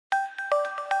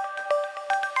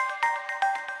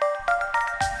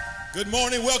Good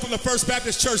morning. Welcome to First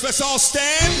Baptist Church. Let's all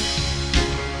stand.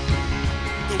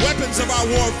 The weapons of our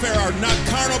warfare are not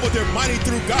carnal, but they're mighty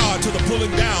through God to the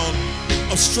pulling down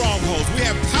of strongholds. We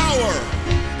have power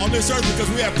on this earth because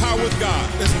we have power with God.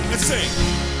 Let's sing.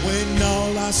 When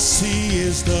all I see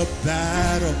is the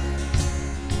battle,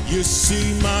 you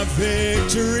see my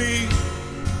victory.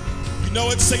 You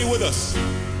know it, sing it with us.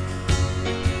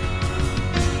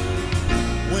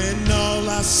 When all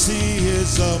I see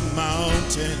is a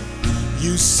mountain,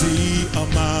 you see a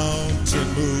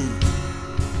mountain move.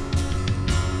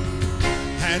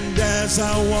 And as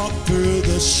I walk through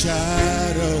the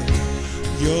shadow,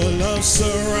 your love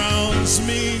surrounds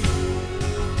me.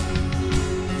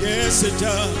 Yes, it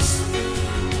does.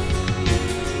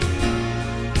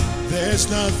 There's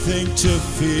nothing to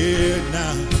fear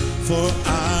now, for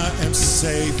I am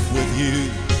safe with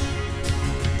you.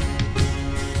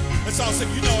 Let's all sing,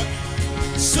 you know it.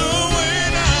 So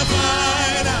when I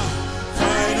fight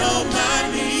on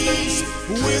my knees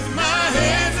with my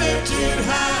hands lifted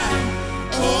high,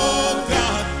 oh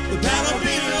God, the battle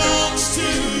belongs to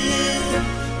you,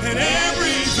 and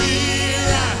every fear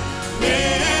I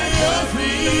lay at your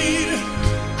feet.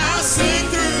 I'll sing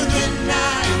through the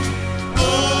night,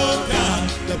 oh God,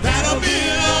 the battle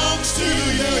belongs to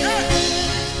you. Yeah.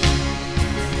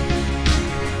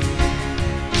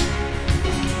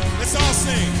 Let's all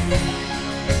sing.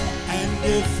 And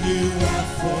if you are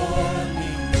for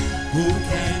me, who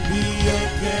can be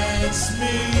against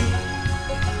me?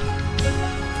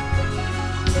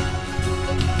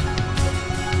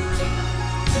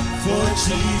 For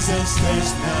Jesus,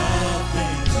 there's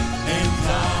nothing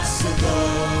impossible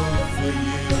for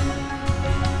you.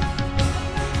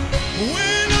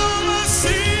 When all I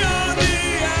see are the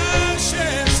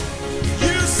ashes,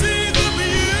 you see the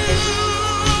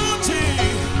beauty.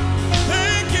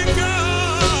 Thank you,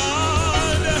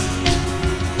 God.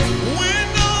 When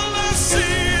all I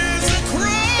see is a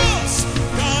cross,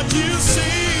 God, you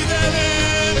see that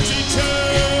empty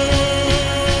tomb.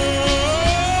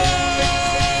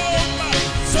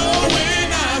 So when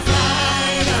I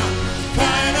fight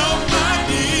on my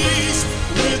knees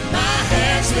with my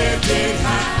hands lifted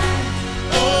high,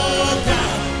 oh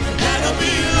God, the battle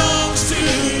belongs to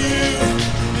you,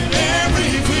 and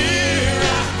every fear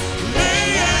I lay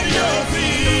at your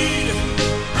feet.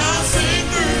 I'll sing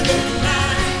through the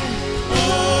night,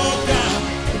 oh God,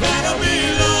 the battle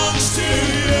belongs to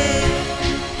you.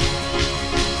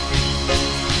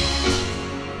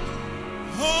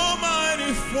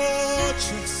 Almighty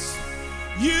fortress,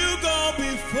 you go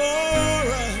before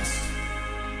us.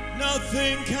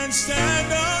 Nothing can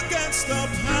stand against the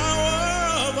power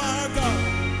of our God.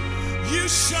 You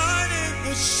shine in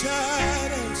the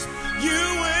shadows, you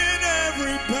win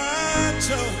every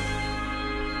battle.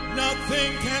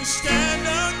 Nothing can stand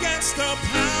against the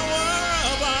power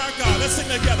of our God. Let's sing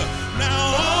together.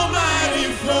 Now,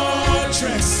 almighty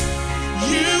fortress,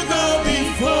 you go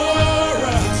before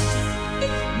us.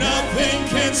 Nothing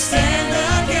can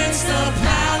stand against the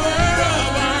power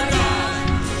of our God.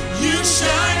 You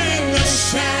shine in the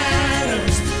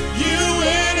shadows, you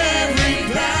win every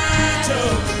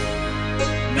battle.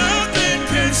 Nothing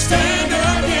can stand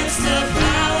against the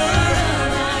power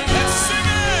of our God. Let's sing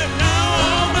it now,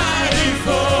 almighty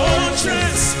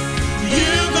fortress,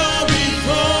 you go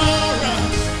before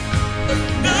us.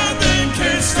 Nothing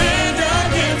can stand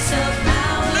against the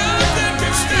power. Nothing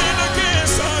can stand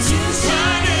against us. You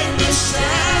shine in the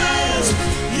shadows,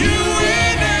 you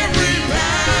win every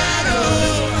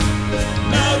battle.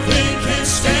 Nothing can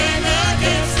stand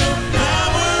against the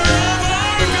power of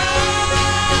our God.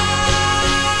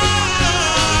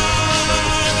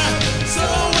 So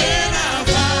when I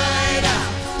fight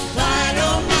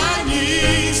on my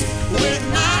knees with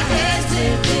my hands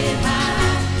lifted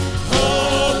high,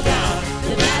 oh God,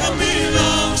 the battle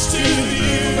belongs to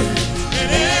you, and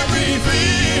every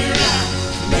fear I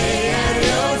lay at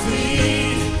your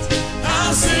feet.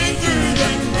 I'll sing through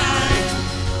the night,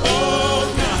 oh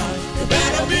God, the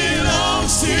battle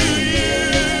belongs to you.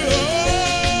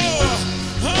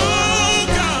 Oh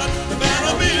God, the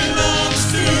battle belongs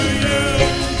to you.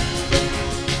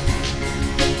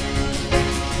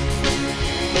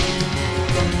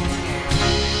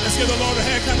 Let's give the Lord a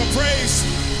hand clap of praise,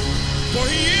 for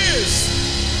He is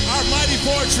our mighty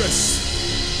fortress.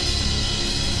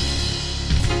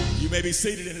 You may be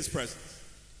seated in His presence.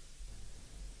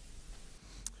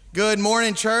 Good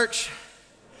morning, church.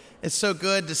 It's so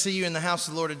good to see you in the house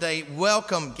of the Lord today.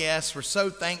 Welcome, guests. We're so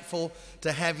thankful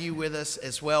to have you with us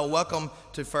as well. Welcome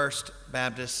to First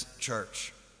Baptist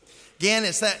Church. Again,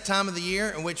 it's that time of the year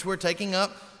in which we're taking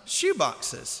up shoe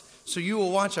boxes. So you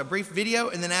will watch a brief video,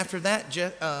 and then after that,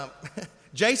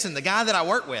 Jason, the guy that I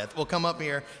work with, will come up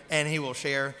here and he will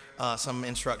share some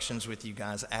instructions with you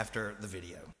guys after the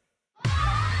video.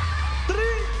 3,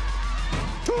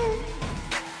 2,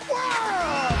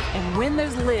 1! And when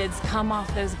those lids come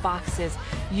off those boxes,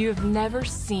 you've never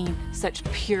seen such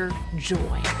pure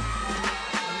joy.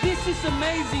 This is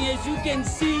amazing. As you can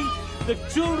see, the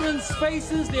children's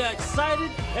faces, they're excited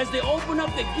as they open up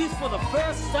the gifts for the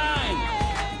first time.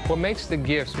 What makes the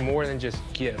gifts more than just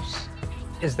gifts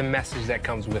is the message that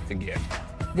comes with the gift.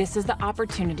 This is the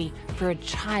opportunity for a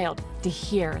child to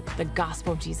hear the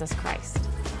gospel of Jesus Christ.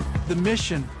 The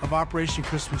mission of Operation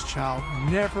Christmas Child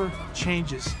never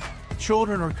changes.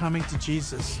 Children are coming to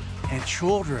Jesus, and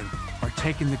children are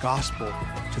taking the gospel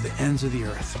to the ends of the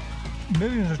earth.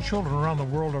 Millions of children around the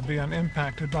world are being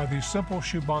impacted by these simple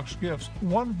shoebox gifts.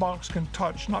 One box can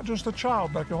touch not just the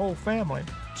child, but the whole family.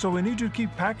 So we need to keep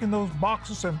packing those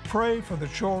boxes and pray for the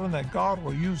children that God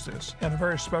will use this in a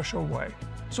very special way.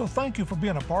 So thank you for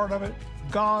being a part of it.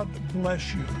 God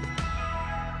bless you.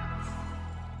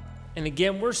 And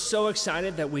again, we're so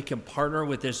excited that we can partner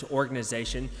with this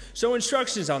organization. So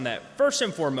instructions on that. First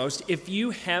and foremost, if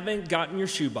you haven't gotten your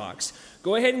shoebox,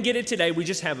 go ahead and get it today. We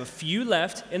just have a few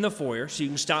left in the foyer, so you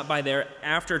can stop by there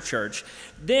after church.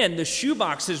 Then the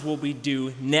shoeboxes will be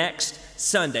due next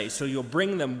Sunday, so you'll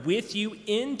bring them with you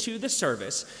into the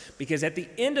service, because at the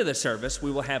end of the service,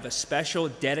 we will have a special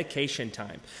dedication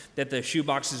time that the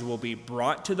shoeboxes will be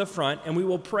brought to the front, and we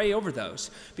will pray over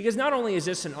those. Because not only is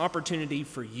this an opportunity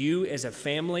for you as a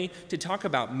family to talk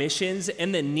about missions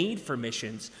and the need for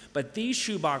missions, but these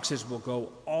shoeboxes will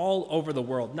go all over the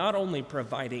world, not only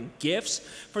providing gifts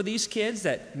for these kids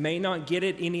that may not get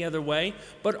it any other way,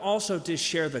 but also to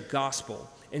share the gospel.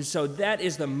 And so that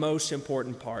is the most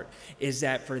important part, is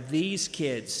that for these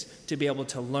kids to be able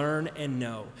to learn and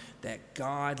know that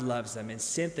God loves them and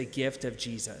sent the gift of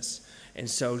Jesus. And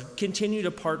so continue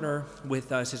to partner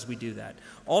with us as we do that.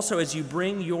 Also, as you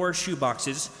bring your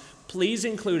shoeboxes, please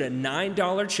include a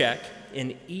 $9 check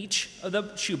in each of the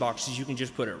shoeboxes. You can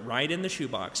just put it right in the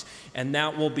shoebox, and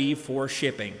that will be for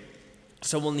shipping.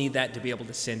 So we'll need that to be able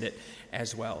to send it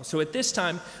as well. So at this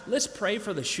time, let's pray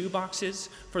for the shoeboxes,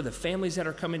 for the families that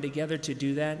are coming together to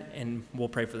do that, and we'll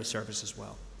pray for the service as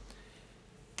well.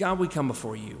 God, we come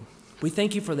before you. We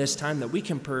thank you for this time that we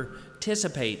can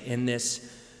participate in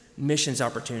this missions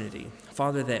opportunity.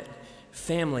 Father, that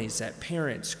families, that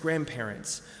parents,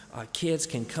 grandparents, kids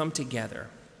can come together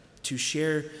to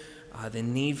share the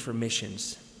need for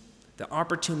missions, the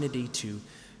opportunity to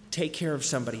take care of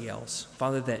somebody else.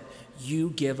 Father, that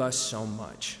you give us so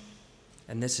much,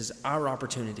 and this is our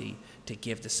opportunity to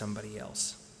give to somebody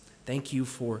else. Thank you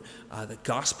for the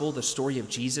gospel, the story of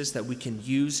Jesus, that we can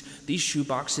use these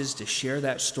shoeboxes to share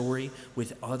that story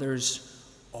with others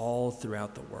all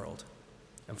throughout the world.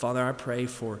 And Father, I pray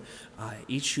for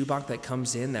each shoebox that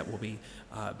comes in that will be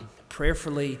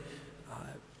prayerfully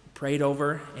prayed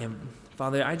over. And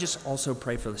Father, I just also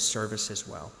pray for the service as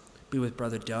well. Be with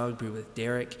Brother Doug, be with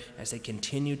Derrick as they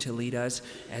continue to lead us,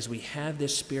 as we have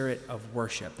this spirit of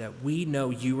worship, that we know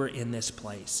you are in this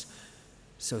place.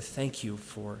 So thank you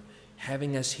for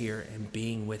having us here and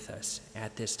being with us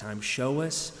at this time. Show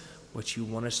us what you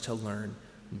want us to learn,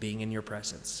 being in your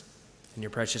presence. In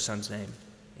your precious Son's name,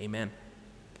 amen.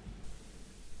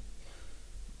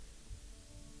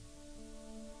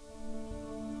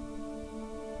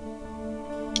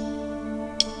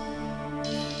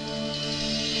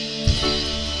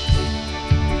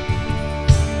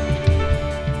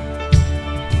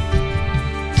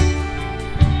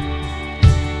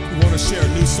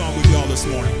 Song with y'all this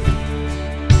morning.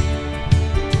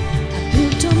 I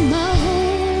built on my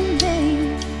own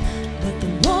name, but the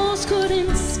walls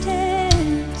couldn't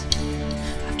stand.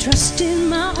 I've trusted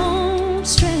my own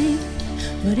strength,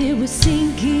 but it was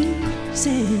sinking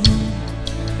sand.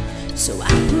 So I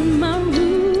put my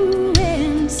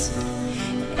ruins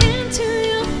into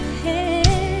your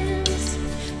hands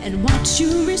and watch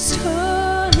you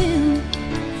restore them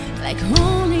like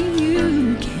only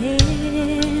you can.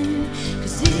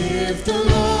 If the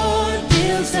Lord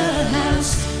builds a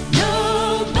house,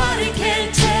 nobody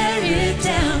can tear it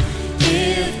down.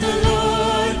 If the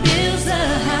Lord builds a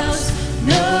house,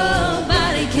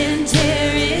 nobody can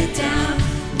tear it down.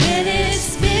 When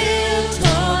it's built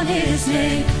on His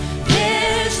name,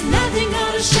 there's nothing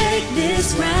gonna shake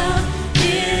this ground.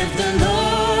 If the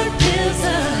Lord builds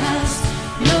a house,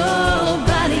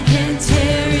 nobody can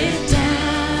tear it down.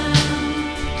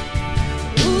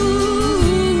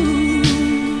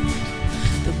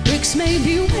 May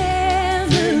be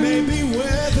weathered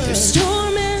through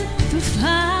storm and through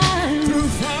fire,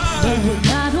 but when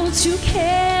God holds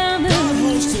together,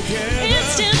 it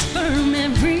stands firm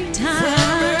every time.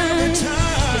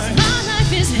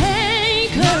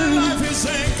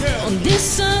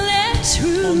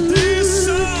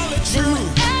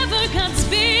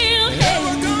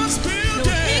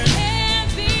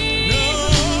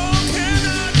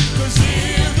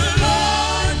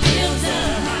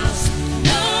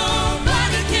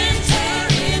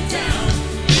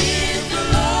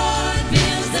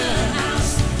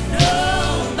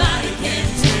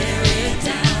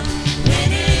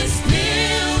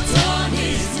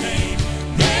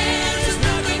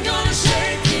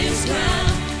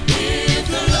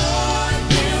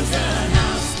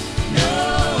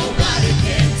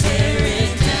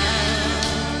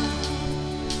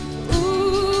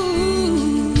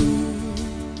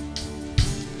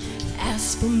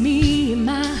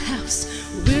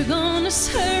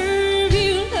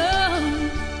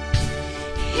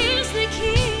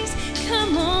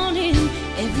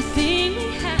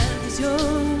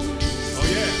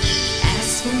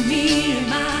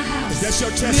 that's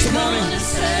your testimony,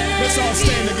 let's all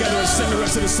stand together and sing the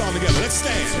rest of the song together. Let's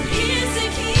stand. So here's the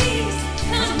keys,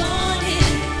 come on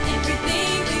in,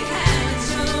 everything we have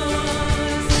is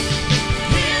yours.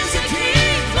 Here's the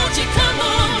keys, won't you come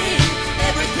on in,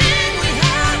 everything we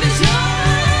have is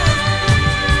yours.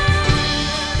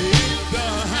 In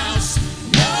the house,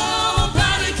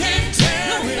 nobody can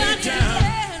tear it down.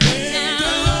 When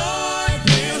the Lord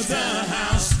builds the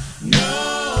house,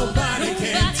 nobody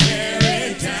can tear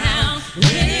it down.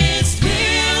 When it's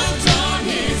built on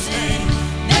His name,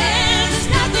 There's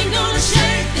nothing gonna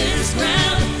shake this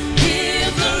ground.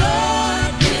 If the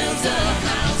Lord builds a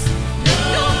house,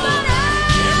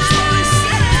 everybody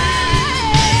sing.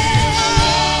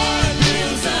 Lord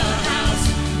builds a house,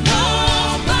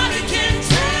 nobody can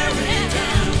tear it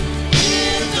down.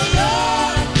 If the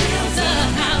Lord builds a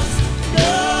house,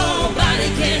 nobody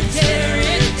can tear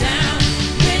it down.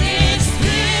 When it's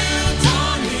built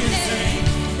on His name,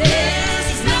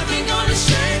 there's nothing gonna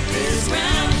shake this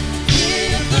ground.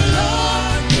 If the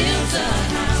Lord builds a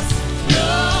house,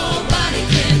 nobody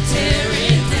can tear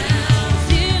it down.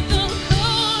 If the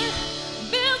Lord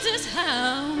builds His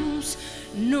house,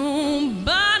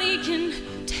 nobody can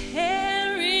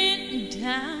tear it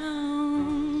down.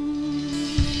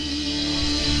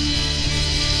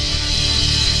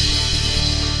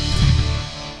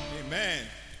 Amen.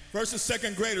 First and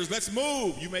second graders, let's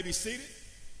move. You may be seated.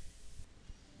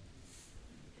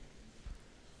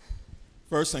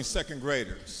 First and second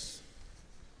graders.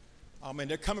 Oh man,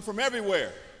 they're coming from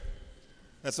everywhere.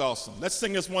 That's awesome. Let's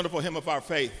sing this wonderful hymn of our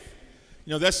faith.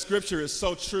 You know, that scripture is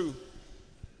so true.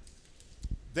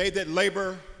 They that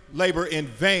labor, labor in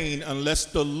vain unless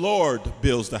the Lord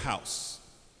builds the house.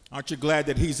 Aren't you glad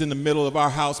that He's in the middle of our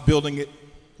house building it?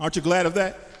 Aren't you glad of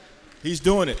that? He's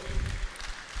doing it.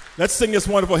 Let's sing this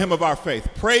wonderful hymn of our faith.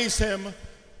 Praise Him,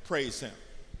 praise Him.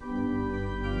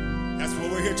 That's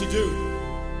what we're here to do.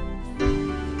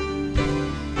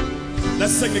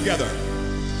 Let's sing together.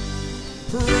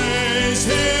 Praise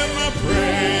Him,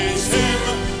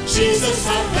 Jesus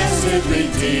our blessed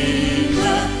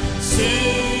Redeemer.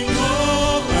 Sing,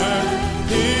 O earth,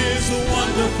 His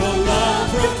wonderful love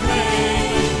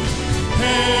proclaim.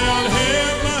 Hail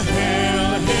Him,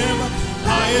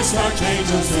 highest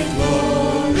archangels in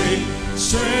glory.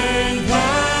 Strength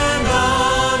and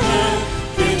honor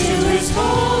give to His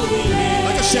holy name.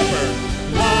 Like a shepherd,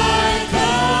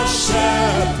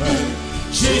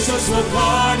 Jesus will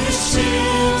guard His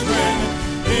children.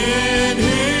 In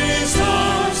His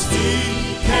arms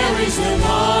He carries them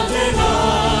all day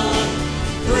long.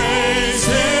 Praise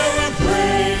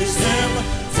Him,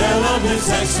 tell of His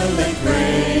excellent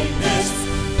greatness.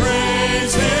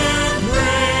 Praise Him,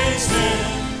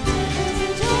 It's a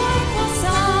joyful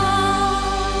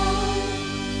song.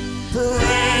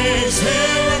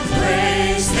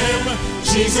 praise Him,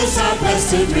 Jesus our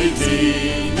blessed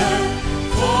Redeemer.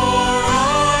 For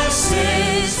our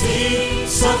sins He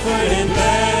suffered and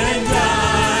bled and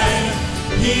died.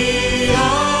 He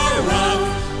our rock,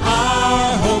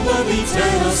 our hope of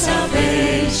eternal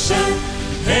salvation.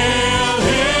 Hail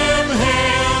Him,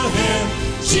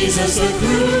 Jesus the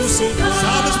crucified.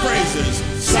 Sound His praises,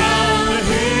 sound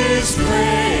His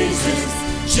praises.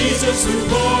 Jesus who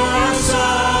bore our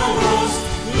sorrows,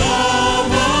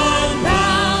 love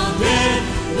unbounded,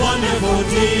 wonderful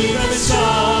deep and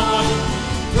song.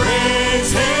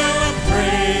 Praise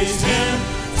Him,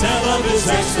 tell of His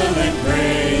excellent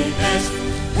greatness.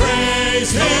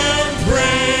 Praise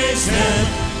Him,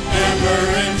 ever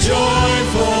in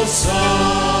joyful song.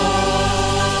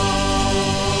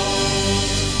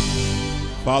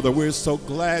 Father, we're so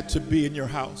glad to be in your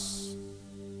house.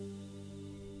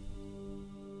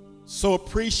 So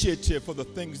appreciative for the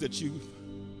things that you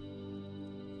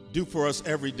do for us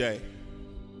every day.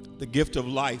 The gift of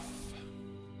life.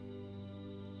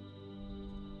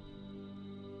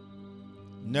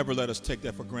 Never let us take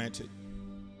that for granted.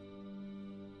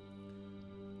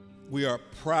 We are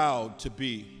proud to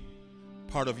be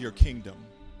part of your kingdom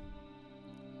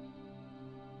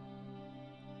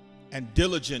and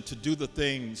diligent to do the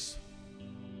things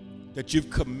that you've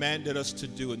commanded us to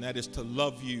do, and that is to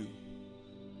love you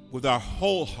with our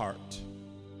whole heart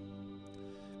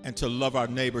and to love our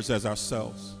neighbors as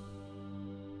ourselves.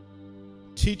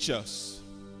 Teach us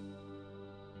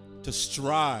to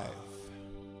strive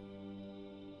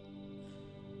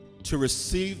to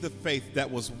receive the faith that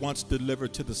was once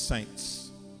delivered to the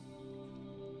saints.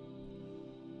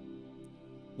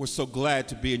 We're so glad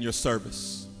to be in your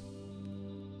service.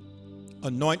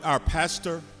 Anoint our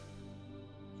pastor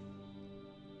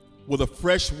with a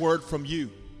fresh word from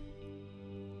you.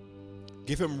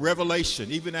 Give him revelation,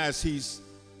 even as he's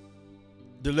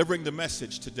delivering the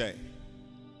message today.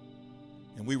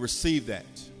 And we receive that.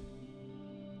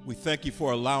 We thank you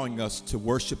for allowing us to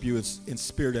worship you in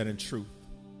spirit and in truth.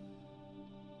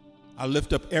 I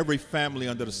lift up every family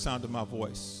under the sound of my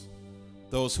voice,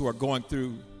 those who are going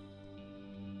through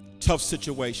tough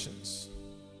situations,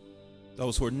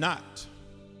 those who are not.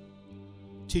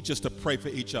 Teach us to pray for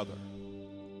each other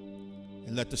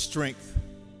and let the strength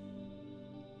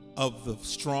of the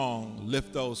strong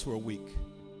lift those who are weak.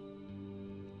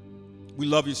 We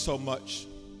love you so much.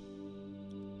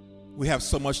 We have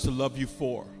so much to love you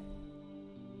for.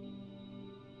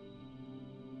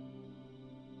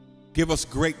 Give us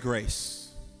great grace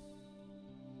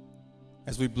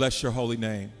as we bless your holy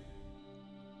name.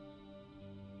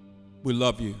 We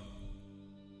love you.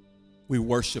 We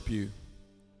worship you.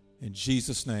 In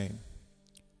Jesus' name,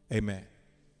 amen.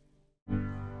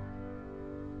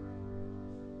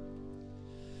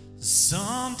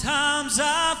 Sometimes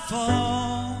I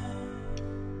fall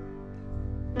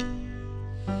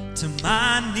to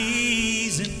my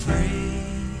knees and pray.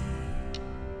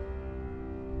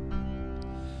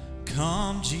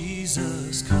 Come,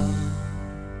 Jesus, come.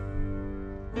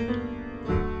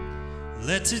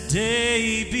 Let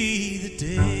today be the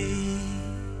day.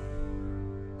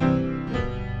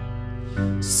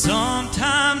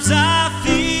 Sometimes I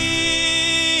feel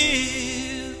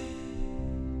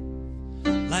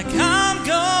like I'm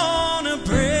gonna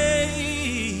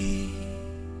break,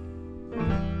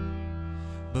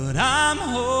 but I'm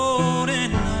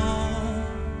holding on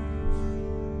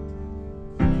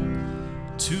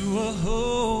to a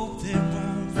hope that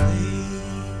won't fade.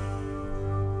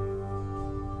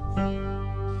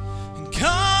 And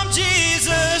come,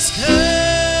 Jesus, come.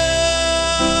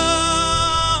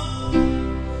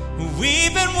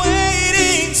 We've been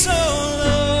waiting so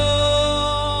long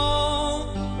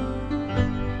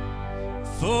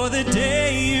for the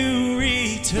day you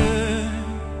return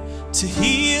to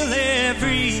heal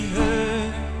every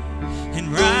hurt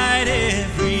and right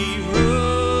every wrong.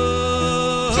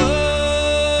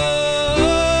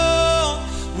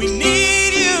 We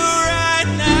need you right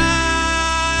now,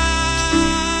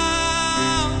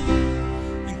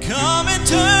 and come and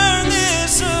turn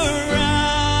this around.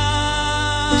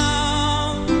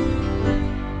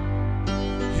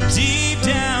 And deep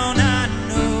down I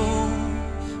know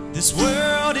this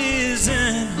world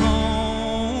isn't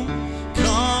home.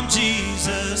 Come,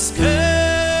 Jesus, come.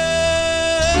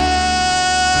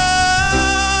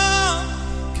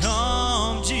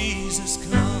 Come, Jesus,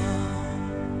 come.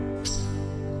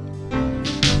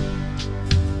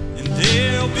 And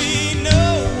there'll be no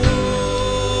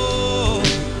war,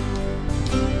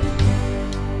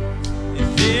 and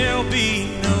there'll be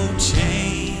no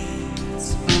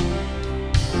chains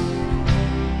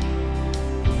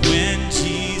when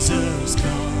Jesus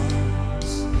comes.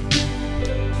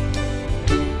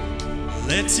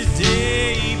 Let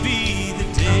today be the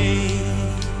day.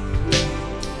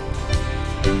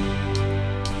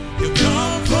 He'll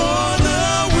come for the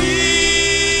weak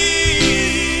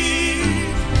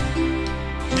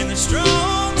and the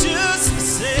strong just the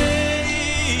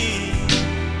same.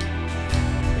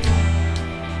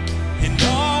 And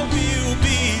all will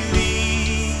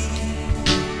believe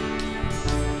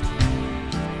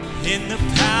in the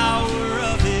power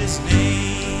of his name.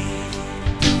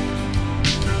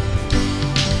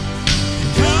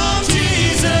 Come,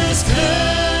 Jesus, come.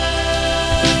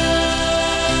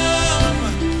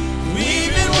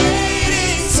 We've been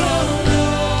waiting so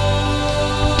long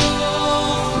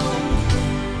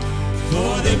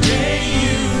for the day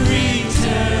you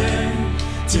return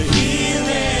to heal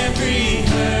every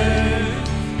hurt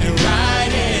and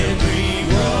right every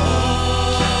wrong.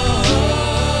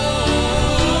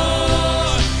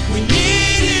 We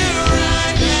need you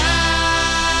right now.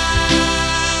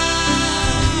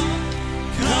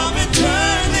 Come and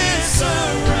turn this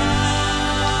around.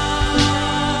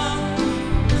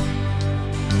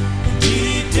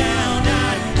 Deep down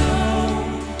I know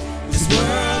this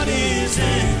world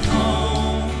isn't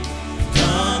home.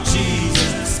 Come,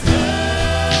 Jesus, come.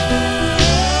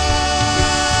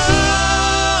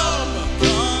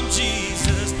 Come,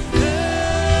 Jesus, come.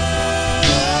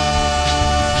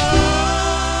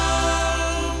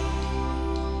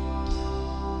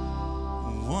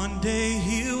 One day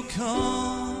he'll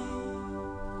come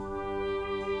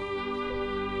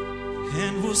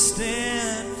and we'll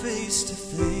stand face to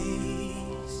face.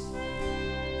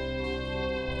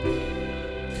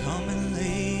 Come and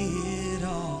lay it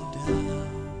all down,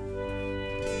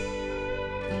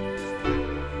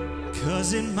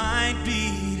 'cause it might be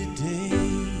today.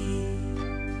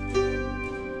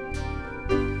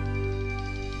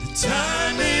 The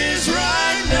time is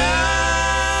right now.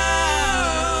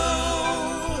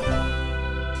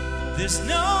 There's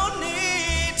no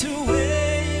need to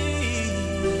wait.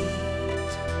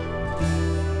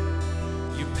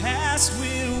 Your past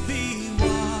will be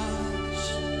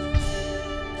washed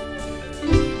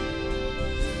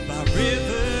by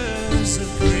rivers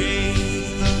of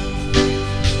grace.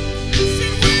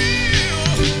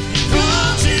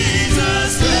 Come,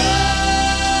 Jesus, come.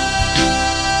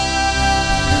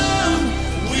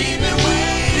 We've been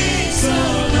waiting so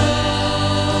long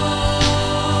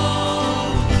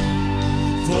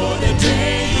for the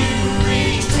day you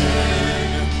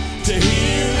return to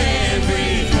heal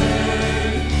every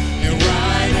hurt and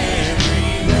right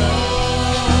every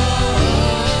wrong.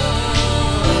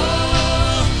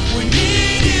 We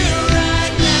need you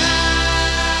right now.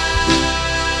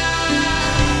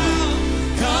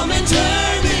 Come and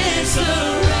turn this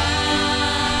around.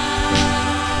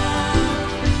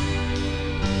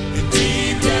 And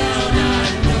deep down I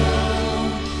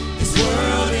know this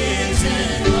world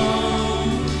isn't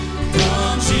home.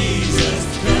 Come, Jesus,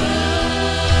 come.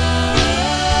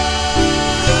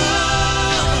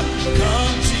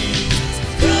 Come, Jesus,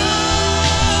 come.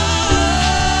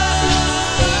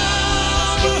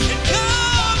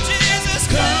 Come,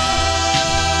 Jesus,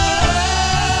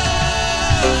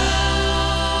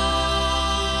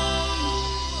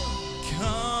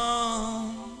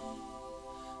 come.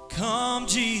 Come,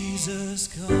 Jesus,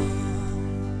 come.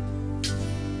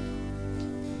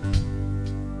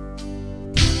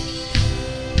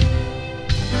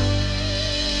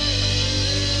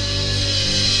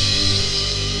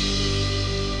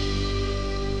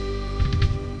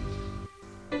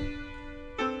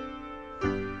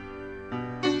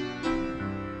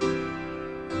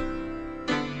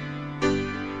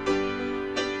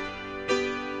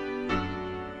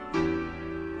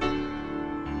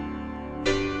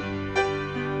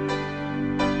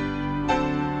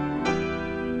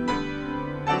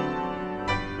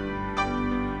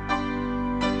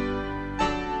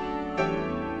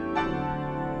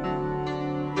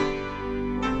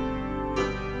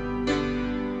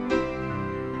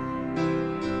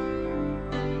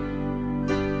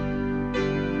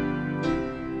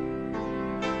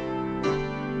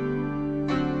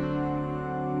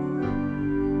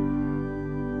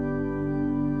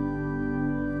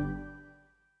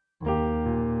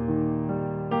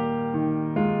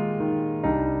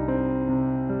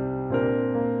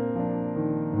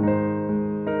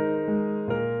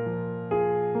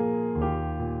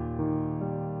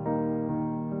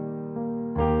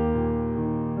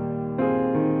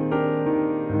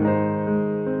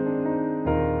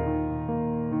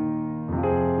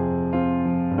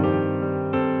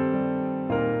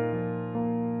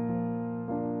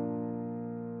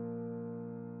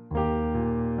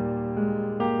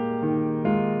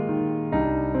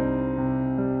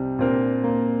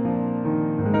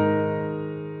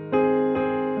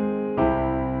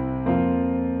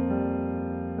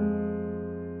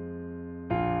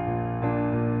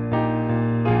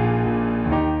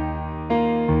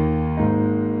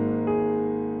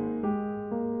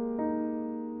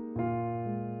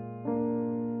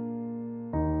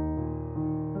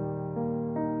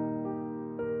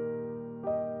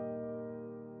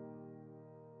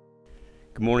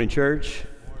 Good morning, church.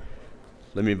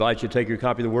 Let me invite you to take your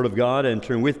copy of the Word of God and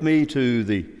turn with me to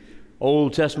the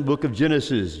Old Testament book of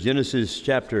Genesis. Genesis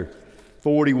chapter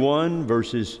 41,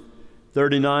 verses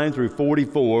 39 through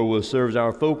 44 will serve as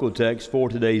our focal text for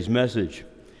today's message.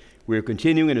 We are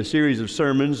continuing in a series of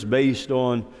sermons based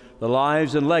on the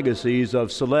lives and legacies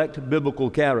of select biblical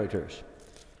characters.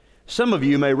 Some of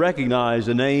you may recognize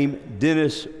the name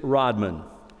Dennis Rodman.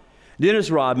 Dennis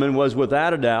Rodman was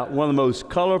without a doubt one of the most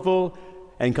colorful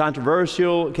and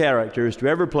controversial characters to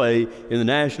ever play in the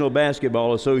National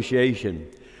Basketball Association.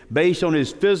 Based on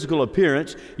his physical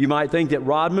appearance, you might think that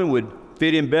Rodman would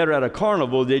fit in better at a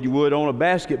carnival than you would on a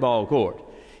basketball court.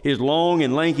 His long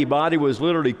and lanky body was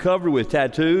literally covered with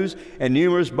tattoos and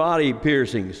numerous body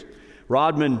piercings.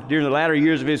 Rodman, during the latter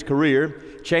years of his career,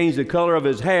 changed the color of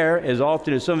his hair as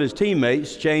often as some of his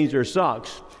teammates changed their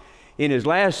socks. In his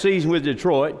last season with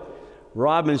Detroit,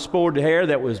 Rodman sported hair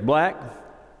that was black,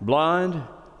 blonde,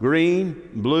 green,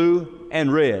 blue,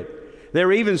 and red. There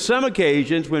were even some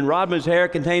occasions when Rodman's hair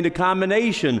contained a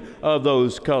combination of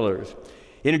those colors.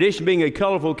 In addition to being a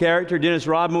colorful character, Dennis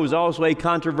Rodman was also a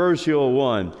controversial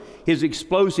one. His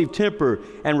explosive temper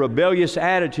and rebellious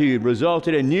attitude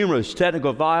resulted in numerous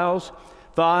technical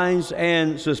fines,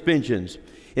 and suspensions.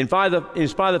 In spite of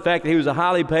the fact that he was a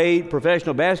highly paid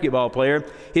professional basketball player,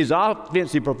 his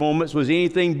offensive performance was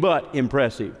anything but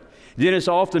impressive. Dennis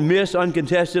often missed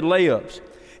uncontested layups.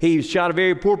 He shot a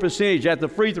very poor percentage at the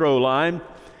free throw line,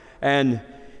 and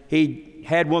he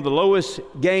had one of the lowest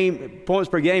points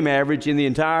per game average in the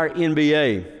entire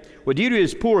NBA. Well, due to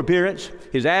his poor appearance,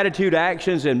 his attitude,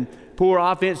 actions, and poor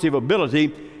offensive ability,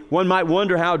 one might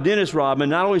wonder how Dennis Rodman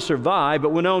not only survived,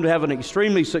 but went on to have an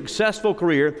extremely successful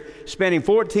career spanning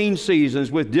 14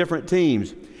 seasons with different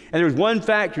teams. And there was one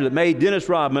factor that made Dennis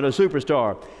Rodman a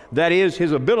superstar. That is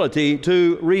his ability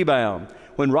to rebound.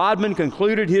 When Rodman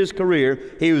concluded his career,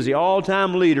 he was the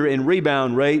all-time leader in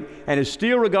rebound rate and is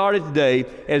still regarded today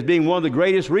as being one of the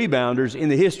greatest rebounders in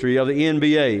the history of the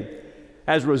NBA.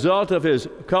 As a result of his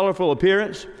colorful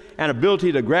appearance and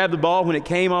ability to grab the ball when it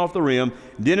came off the rim,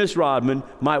 Dennis Rodman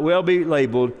might well be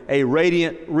labeled a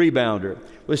radiant rebounder.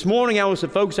 This morning I want to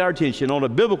focus our attention on a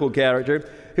biblical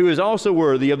character who is also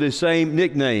worthy of this same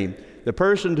nickname. The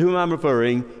person to whom I'm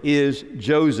referring is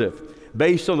Joseph.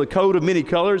 Based on the coat of many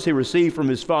colors he received from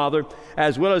his father,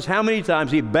 as well as how many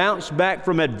times he bounced back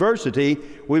from adversity,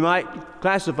 we might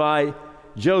classify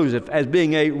Joseph as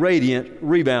being a radiant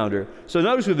rebounder. So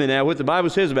notice with me now what the Bible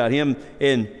says about him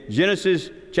in Genesis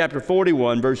chapter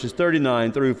 41, verses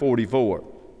 39 through 44.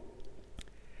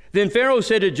 Then Pharaoh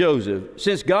said to Joseph,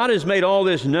 "Since God has made all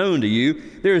this known to you,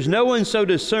 there is no one so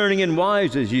discerning and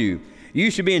wise as you.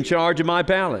 You should be in charge of my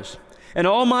palace, and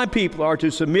all my people are to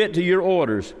submit to your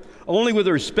orders. Only with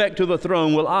respect to the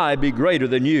throne will I be greater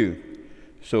than you."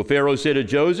 So Pharaoh said to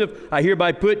Joseph, "I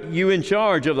hereby put you in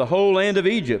charge of the whole land of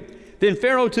Egypt." Then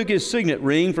Pharaoh took his signet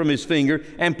ring from his finger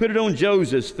and put it on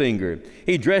Joseph's finger.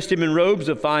 He dressed him in robes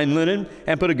of fine linen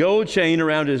and put a gold chain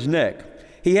around his neck.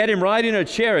 He had him ride in a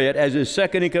chariot as his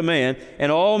second in command,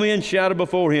 and all men shouted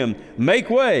before him, "Make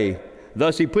way!"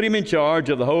 Thus he put him in charge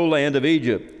of the whole land of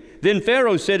Egypt. Then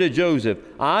Pharaoh said to Joseph,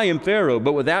 "I am Pharaoh,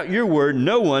 but without your word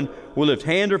no one will lift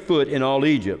hand or foot in all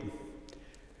Egypt."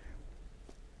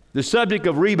 The subject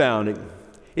of rebounding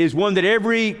is one that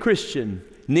every Christian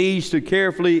needs to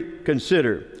carefully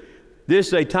consider. This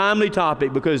is a timely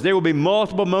topic because there will be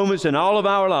multiple moments in all of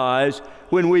our lives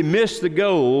when we miss the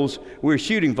goals we're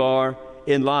shooting for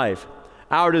in life.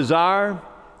 Our desire,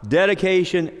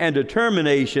 dedication, and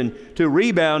determination to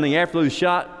rebounding after those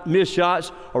missed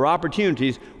shots or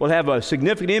opportunities will have a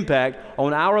significant impact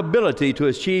on our ability to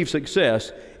achieve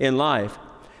success in life.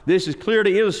 This is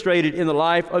clearly illustrated in the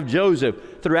life of Joseph.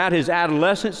 Throughout his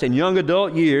adolescence and young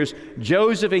adult years,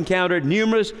 Joseph encountered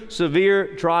numerous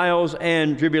severe trials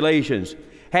and tribulations.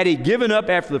 Had he given up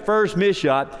after the first missed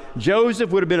shot,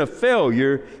 Joseph would have been a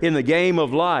failure in the game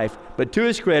of life. But to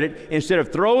his credit, instead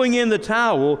of throwing in the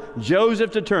towel,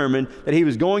 Joseph determined that he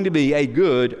was going to be a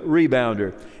good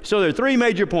rebounder. So there are three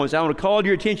major points I want to call to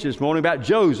your attention this morning about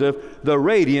Joseph, the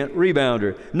radiant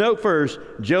rebounder. Note first,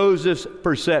 Joseph's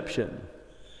perception.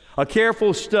 A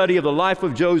careful study of the life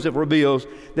of Joseph reveals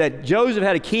that Joseph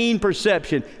had a keen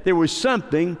perception. There was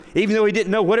something, even though he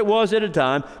didn't know what it was at the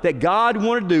time, that God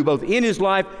wanted to do both in his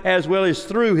life as well as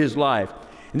through his life.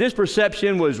 And this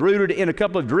perception was rooted in a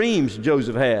couple of dreams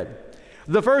Joseph had.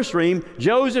 The first dream,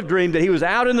 Joseph dreamed that he was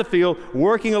out in the field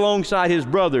working alongside his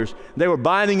brothers. They were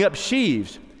binding up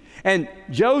sheaves. And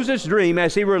Joseph's dream,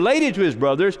 as he related to his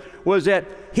brothers, was that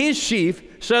his sheaf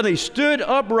suddenly stood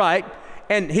upright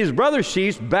and his brother's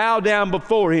sheaves bowed down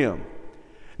before him.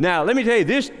 Now, let me tell you,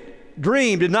 this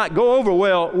dream did not go over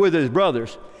well with his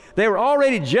brothers. They were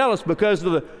already jealous because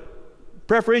of the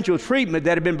preferential treatment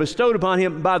that had been bestowed upon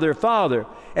him by their father.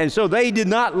 And so they did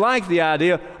not like the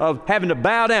idea of having to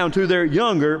bow down to their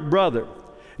younger brother.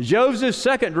 Joseph's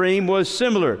second dream was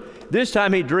similar. This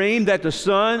time he dreamed that the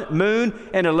sun, moon,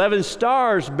 and 11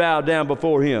 stars bowed down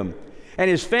before him. And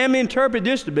his family interpreted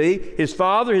this to be his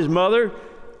father, his mother,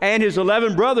 and his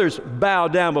 11 brothers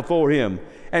bowed down before him.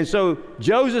 And so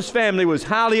Joseph's family was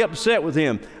highly upset with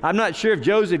him. I'm not sure if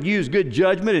Joseph used good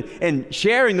judgment in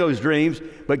sharing those dreams,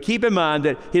 but keep in mind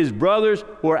that his brothers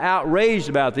were outraged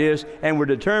about this and were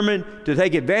determined to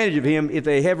take advantage of him if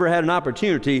they ever had an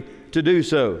opportunity to do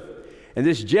so. And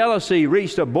this jealousy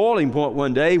reached a boiling point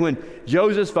one day when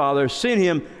Joseph's father sent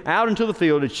him out into the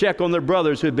field to check on their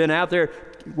brothers who had been out there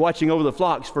watching over the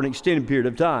flocks for an extended period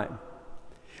of time.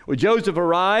 Well, Joseph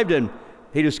arrived and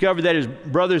he discovered that his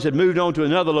brothers had moved on to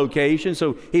another location,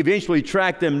 so he eventually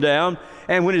tracked them down.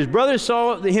 And when his brothers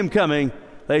saw him coming,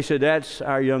 they said, "That's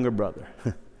our younger brother."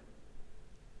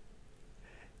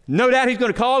 No doubt he's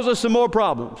going to cause us some more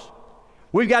problems.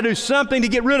 We've got to do something to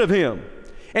get rid of him.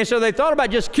 And so they thought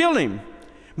about just killing him.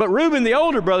 But Reuben, the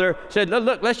older brother, said,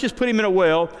 "Look, let's just put him in a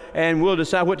well and we'll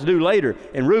decide what to do later."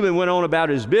 And Reuben went on about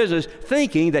his business,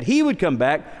 thinking that he would come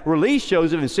back, release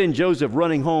Joseph, and send Joseph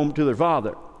running home to their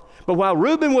father. But while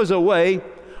Reuben was away,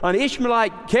 an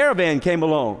Ishmaelite caravan came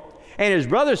along. And his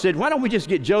brother said, "Why don't we just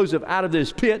get Joseph out of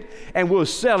this pit and we'll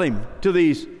sell him to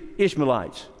these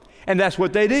Ishmaelites?" And that's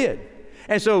what they did.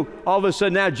 And so all of a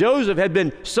sudden now Joseph had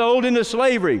been sold into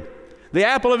slavery. The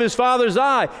apple of his father's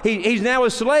eye. He's now a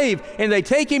slave. And they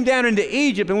take him down into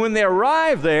Egypt. And when they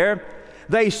arrive there,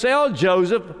 they sell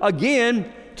Joseph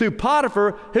again to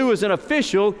Potiphar, who was an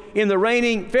official in the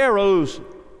reigning Pharaoh's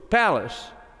palace.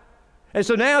 And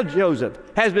so now Joseph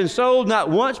has been sold not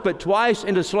once but twice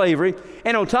into slavery.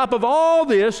 And on top of all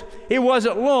this, it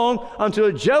wasn't long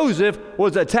until Joseph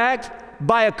was attacked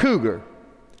by a cougar.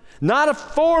 Not a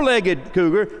four-legged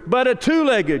cougar, but a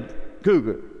two-legged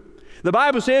cougar. The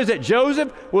Bible says that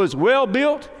Joseph was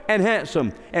well-built and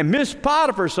handsome. And Miss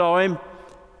Potiphar saw him,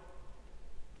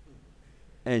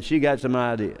 and she got some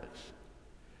ideas.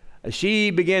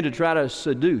 She began to try to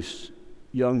seduce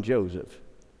young Joseph.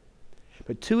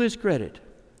 But to his credit,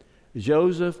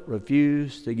 Joseph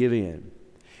refused to give in.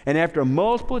 And after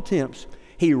multiple attempts,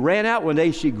 he ran out one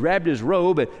day. She grabbed his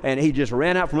robe, and he just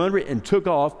ran out from under it and took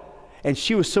off. And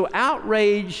she was so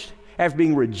outraged after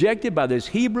being rejected by this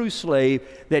Hebrew slave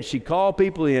that she called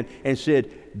people in and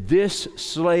said, "This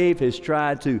slave has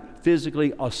tried to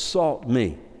physically assault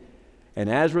me." And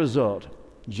as a result,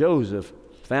 Joseph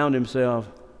found himself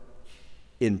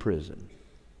in prison.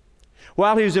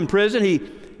 While he was in prison,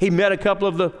 he met a couple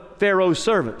of the Pharaoh's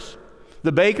servants,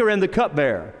 the baker and the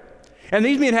cupbearer. And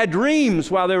these men had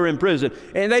dreams while they were in prison,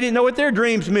 and they didn't know what their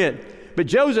dreams meant. But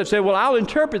Joseph said, "Well, I'll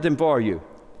interpret them for you."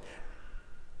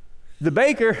 The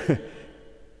baker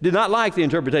did not like the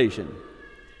interpretation.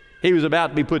 He was about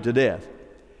to be put to death.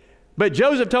 But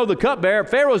Joseph told the cupbearer,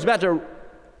 "Pharaoh's about to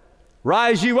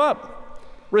rise you up,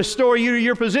 restore you to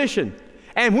your position.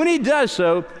 And when he does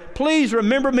so, please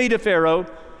remember me to Pharaoh.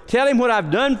 Tell him what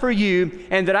I've done for you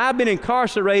and that I've been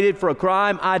incarcerated for a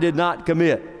crime I did not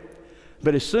commit."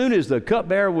 But as soon as the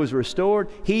cupbearer was restored,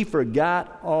 he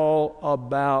forgot all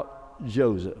about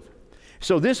Joseph.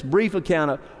 So this brief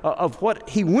account of what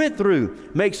he went through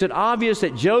makes it obvious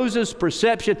that Joseph's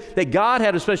perception that God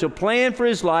had a special plan for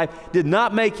his life did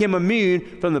not make him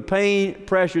immune from the pain,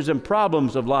 pressures, and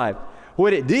problems of life.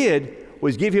 What it did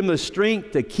was give him the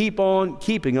strength to keep on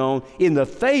keeping on in the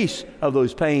face of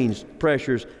those pains,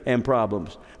 pressures, and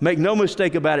problems. Make no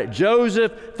mistake about it,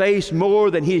 Joseph faced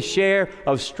more than his share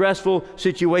of stressful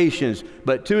situations.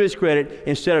 But to his credit,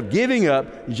 instead of giving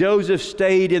up, Joseph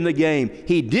stayed in the game.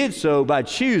 He did so by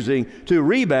choosing to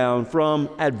rebound from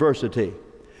adversity.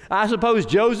 I suppose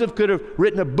Joseph could have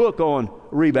written a book on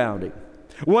rebounding.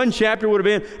 One chapter would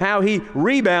have been how he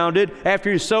rebounded after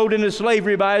he was sold into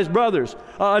slavery by his brothers.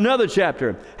 Another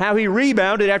chapter, how he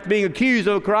rebounded after being accused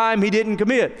of a crime he didn't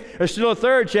commit. There's still a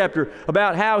third chapter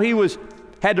about how he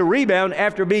had to rebound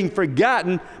after being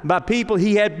forgotten by people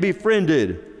he had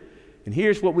befriended. And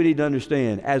here's what we need to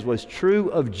understand, as was true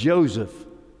of Joseph.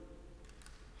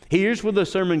 Here's where the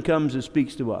sermon comes and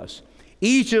speaks to us.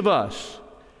 Each of us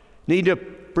need to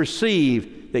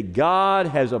perceive that God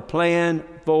has a plan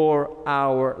for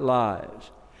our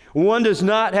lives. One does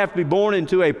not have to be born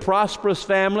into a prosperous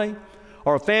family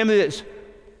or a family that's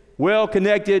well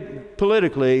connected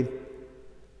politically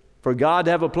for God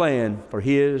to have a plan for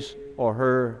his or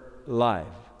her life.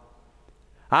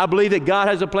 I believe that God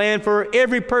has a plan for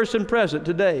every person present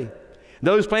today.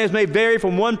 Those plans may vary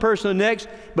from one person to the next,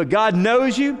 but God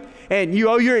knows you, and you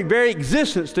owe your very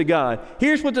existence to God.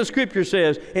 Here's what the scripture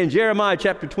says in Jeremiah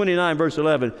chapter 29, verse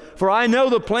 11. "For I know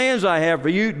the plans I have for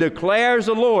you, declares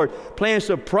the Lord, plans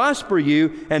to prosper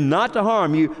you and not to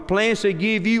harm you, plans to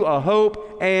give you a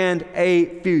hope and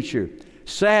a future."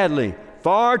 Sadly,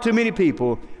 far too many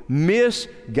people miss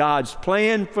God's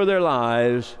plan for their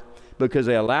lives because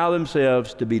they allow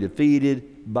themselves to be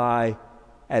defeated by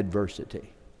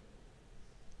adversity.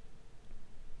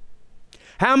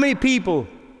 How many people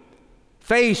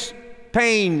face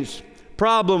pains,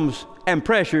 problems, and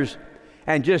pressures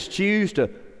and just choose to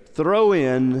throw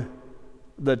in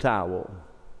the towel?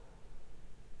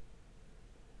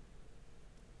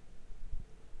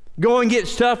 Going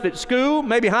gets tough at school,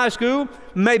 maybe high school,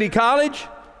 maybe college,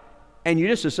 and you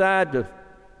just decide to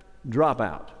drop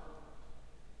out.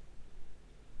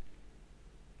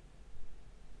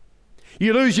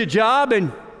 You lose your job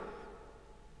and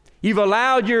you've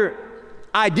allowed your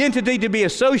identity to be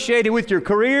associated with your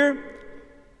career,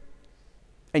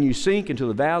 and you sink into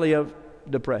the valley of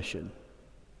depression.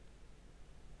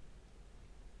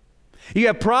 You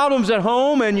have problems at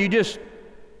home and you just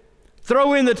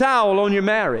throw in the towel on your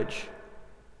marriage.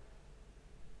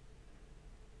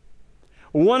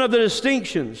 One of the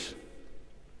distinctions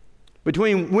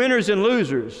between winners and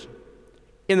losers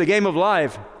in the game of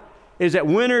life is that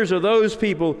winners are those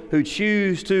people who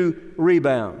choose to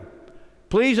rebound.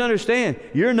 Please understand,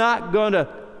 you're not going to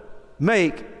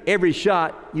make every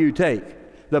shot you take.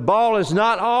 The ball is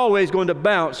not always going to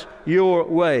bounce your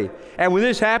way. And when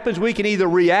this happens, we can either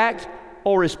react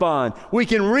or respond. We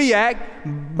can react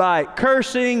by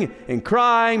cursing and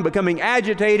crying, becoming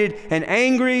agitated and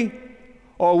angry,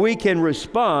 or we can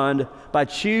respond by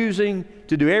choosing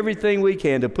to do everything we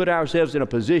can to put ourselves in a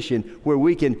position where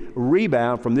we can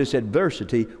rebound from this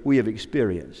adversity we have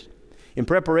experienced. In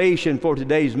preparation for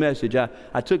today's message,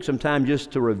 I took some time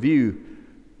just to review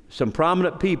some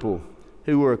prominent people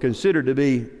who were considered to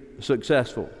be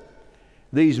successful.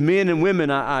 These men and women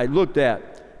I looked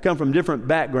at come from different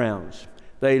backgrounds.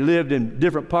 They lived in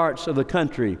different parts of the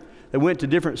country. They went to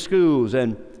different schools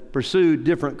and pursued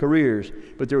different careers.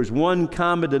 But there was one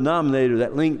common denominator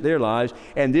that linked their lives,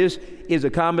 and this is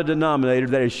a common denominator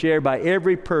that is shared by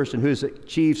every person who has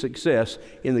achieved success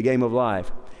in the game of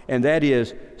life. And that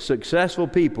is, successful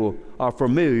people are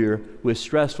familiar with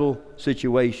stressful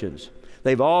situations.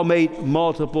 They've all made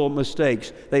multiple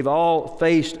mistakes. They've all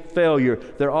faced failure.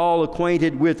 They're all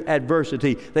acquainted with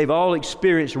adversity. They've all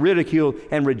experienced ridicule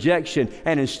and rejection.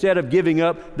 And instead of giving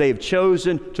up, they've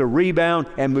chosen to rebound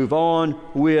and move on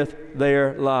with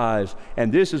their lives.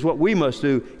 And this is what we must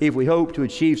do if we hope to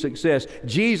achieve success.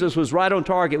 Jesus was right on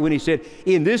target when he said,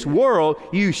 "In this world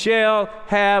you shall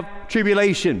have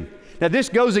tribulation." Now, this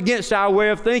goes against our way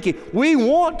of thinking. We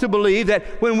want to believe that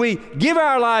when we give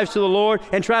our lives to the Lord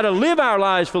and try to live our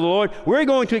lives for the Lord, we're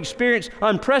going to experience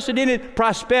unprecedented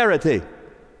prosperity.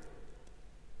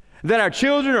 That our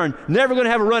children are never going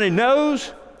to have a runny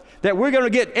nose. That we're going to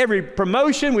get every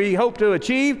promotion we hope to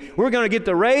achieve. We're going to get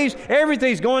the raise.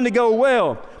 Everything's going to go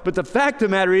well. But the fact of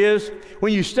the matter is,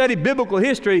 when you study biblical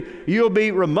history, you'll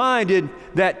be reminded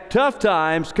that tough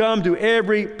times come to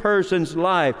every person's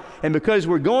life. And because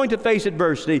we're going to face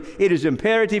adversity, it is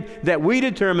imperative that we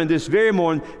determine this very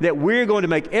morning that we're going to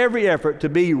make every effort to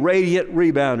be radiant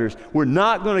rebounders. We're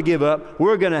not going to give up.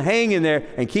 We're going to hang in there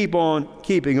and keep on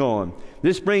keeping on.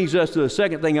 This brings us to the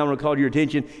second thing I want to call to your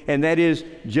attention, and that is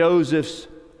Joseph's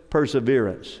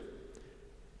perseverance.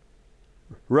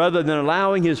 Rather than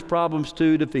allowing his problems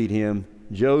to defeat him,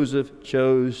 Joseph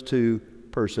chose to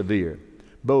persevere.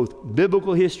 Both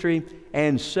biblical history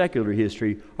and secular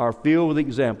history are filled with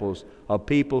examples of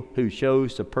people who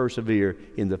chose to persevere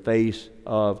in the face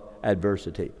of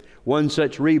adversity. One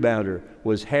such rebounder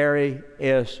was Harry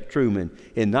S. Truman.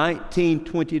 In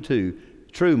 1922,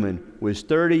 Truman was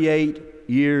 38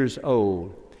 years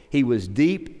old. He was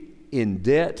deep in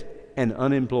debt and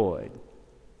unemployed.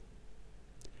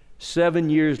 7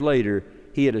 years later,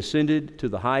 he had ascended to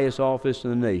the highest office in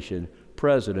the nation,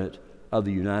 President of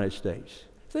the United States.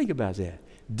 Think about that.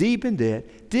 Deep in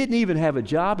debt, didn't even have a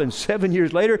job, and 7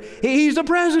 years later, he's the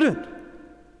president.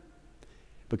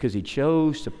 Because he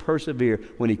chose to persevere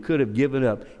when he could have given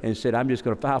up and said, I'm just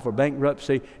going to file for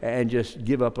bankruptcy and just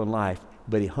give up on life.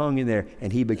 But he hung in there,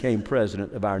 and he became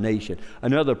president of our nation.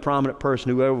 Another prominent person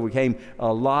who overcame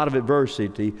a lot of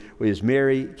adversity was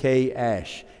Mary Kay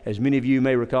Ash. As many of you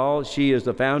may recall, she is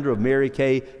the founder of Mary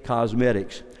Kay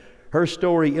Cosmetics. Her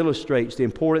story illustrates the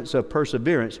importance of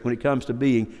perseverance when it comes to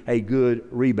being a good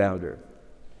rebounder.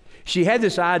 She had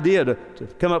this idea to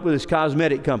come up with this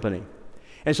cosmetic company.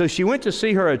 And so she went to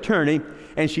see her attorney,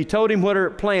 and she told him what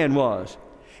her plan was.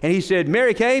 And he said,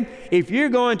 Mary Kay, if you're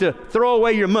going to throw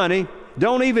away your money,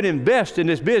 don't even invest in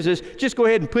this business. Just go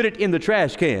ahead and put it in the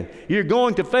trash can. You're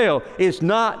going to fail. It's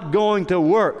not going to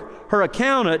work. Her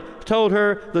accountant told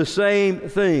her the same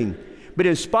thing. But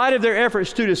in spite of their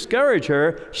efforts to discourage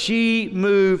her, she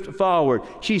moved forward.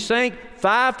 She sank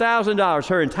 $5,000,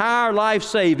 her entire life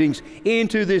savings,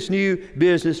 into this new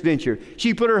business venture.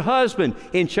 She put her husband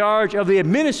in charge of the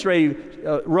administrative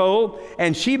role,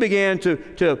 and she began to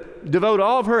devote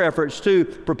all of her efforts to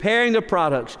preparing the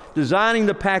products, designing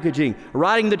the packaging,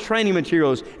 writing the training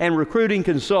materials, and recruiting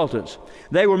consultants.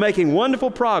 They were making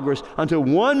wonderful progress until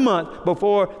 1 month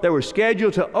before they were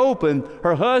scheduled to open.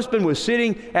 Her husband was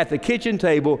sitting at the kitchen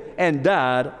table and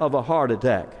died of a heart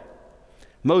attack.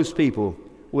 Most people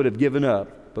would have given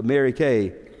up, but Mary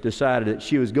Kay decided that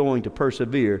she was going to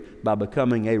persevere by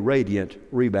becoming a radiant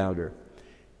rebounder.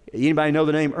 Anybody know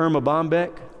the name Irma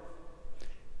Bombeck?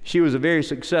 She was a very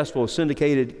successful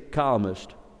syndicated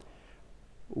columnist.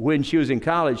 When she was in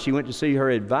college, she went to see her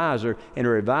advisor, and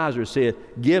her advisor said,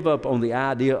 give up on the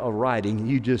idea of writing.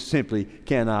 You just simply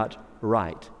cannot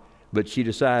write. But she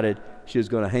decided she was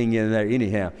going to hang in there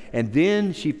anyhow. And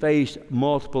then she faced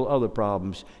multiple other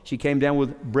problems. She came down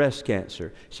with breast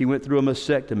cancer. She went through a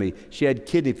mastectomy. She had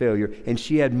kidney failure, and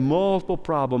she had multiple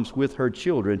problems with her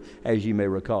children, as you may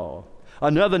recall.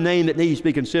 Another name that needs to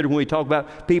be considered when we talk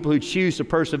about people who choose to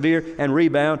persevere and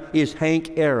rebound is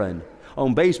Hank Aaron.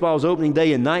 On baseball's opening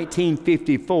day in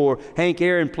 1954, Hank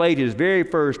Aaron played his very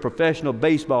first professional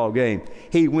baseball game.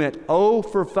 He went 0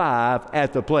 for 5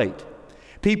 at the plate.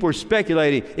 People were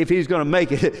speculating if he's going to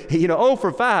make it. 0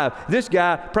 for 5. This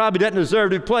guy probably doesn't deserve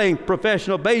to be playing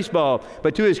professional baseball.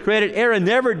 But to his credit, Aaron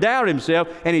never doubted himself,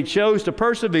 and he chose to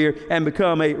persevere and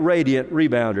become a Radiant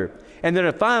Rebounder. And then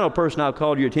a final person I'll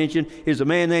call to your attention is a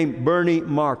man named Bernie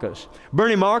Marcus.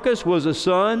 Bernie Marcus was the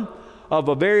son of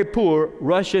a very poor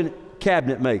Russian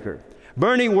cabinet maker.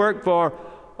 Bernie worked for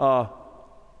a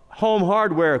home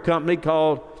hardware company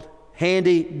called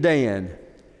Handy Dan.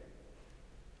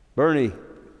 Bernie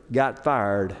got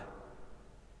fired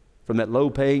from that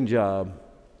low-paying job.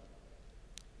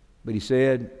 But he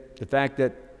said, the fact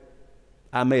that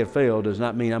I may have failed does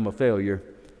not mean I'm a failure,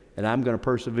 and I'm going to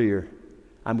persevere.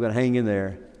 I'm going to hang in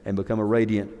there and become a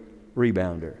Radiant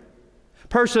Rebounder.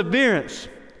 Perseverance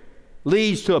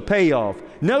leads to a payoff.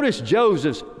 Notice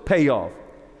Joseph's payoff.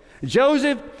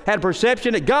 Joseph had a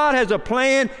perception that God has a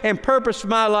plan and purpose for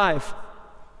my life.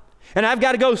 And I've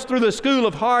got to go through the school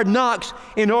of hard knocks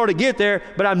in order to get there,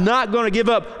 but I'm not going to give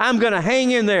up. I'm going to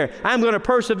hang in there. I'm going to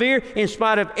persevere in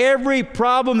spite of every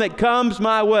problem that comes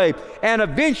my way. And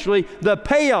eventually, the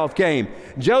payoff came.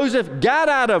 Joseph got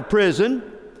out of prison.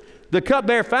 The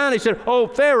cupbearer finally said, "Oh,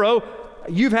 Pharaoh,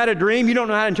 you've had a dream. You don't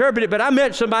know how to interpret it, but I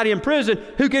met somebody in prison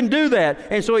who can do that."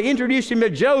 And so he introduced him to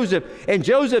Joseph. And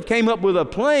Joseph came up with a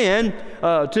plan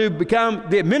to become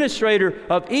the administrator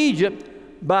of Egypt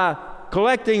by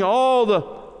collecting all the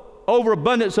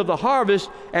overabundance of the harvest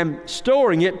and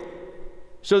storing it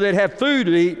so they'd have food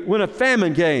to eat when a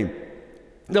famine came.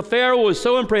 The Pharaoh was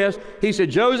so impressed, he said,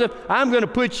 "Joseph, I'm going to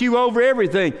put you over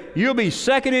everything. You'll be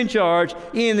second in charge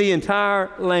in the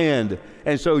entire land."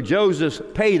 And so Joseph's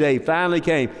payday finally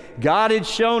came. God had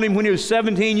shown him when he was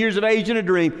 17 years of age in a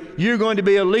dream, "You're going to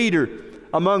be a leader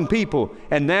among people."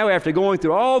 And now, after going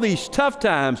through all these tough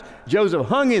times, Joseph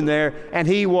hung in there and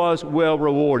he was well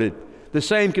rewarded. The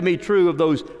same can be true of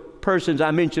those persons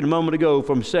I mentioned a moment ago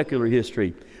from secular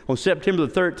history. On September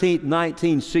the 13th,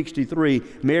 1963,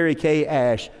 Mary Kay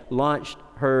Ash launched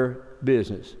her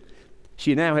business.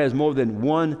 She now has more than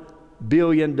 $1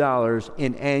 billion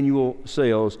in annual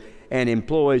sales and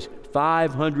employs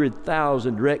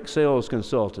 500,000 direct sales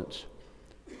consultants.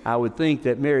 I would think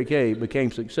that Mary Kay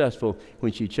became successful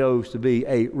when she chose to be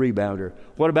a rebounder.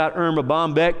 What about Irma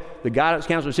Bombeck? The guidance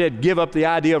counselor said, "Give up the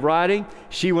idea of writing."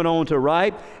 She went on to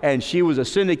write, and she was a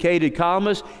syndicated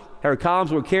columnist. Her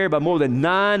columns were carried by more than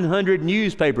 900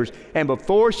 newspapers. And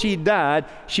before she died,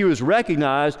 she was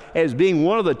recognized as being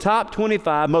one of the top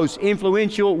 25 most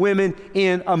influential women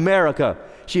in America.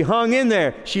 She hung in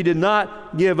there. She did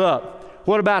not give up.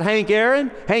 What about Hank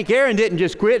Aaron? Hank Aaron didn't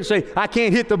just quit and say, "I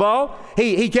can't hit the ball."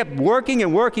 He kept working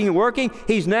and working and working.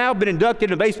 He's now been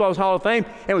inducted into Baseball's Hall of Fame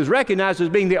and was recognized as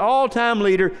being the all-time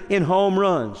leader in home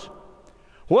runs.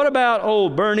 What about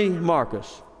old Bernie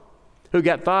Marcus, who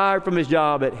got fired from his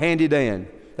job at Handy Dan,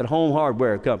 that home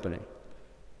hardware company?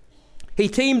 He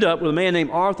teamed up with a man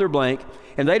named Arthur Blank,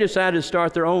 and they decided to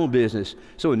start their own business.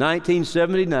 So in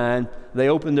 1979, they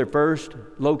opened their first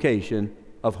location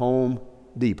of Home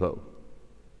Depot.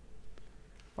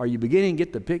 Are you beginning to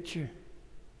get the picture?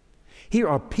 Here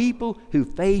are people who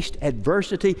faced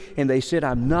adversity and they said,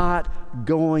 "I'm not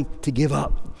going to give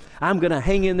up. I'm going to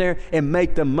hang in there and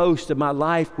make the most of my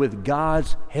life with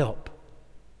God's help."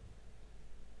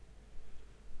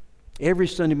 Every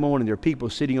Sunday morning there are people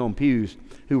sitting on pews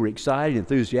who are excited,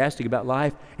 enthusiastic about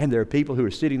life, and there are people who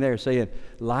are sitting there saying,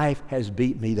 "Life has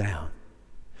beat me down.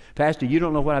 Pastor, you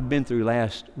don't know what I've been through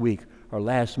last week or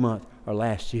last month or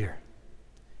last year.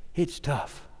 It's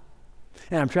tough.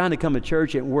 And I'm trying to come to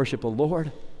church and worship the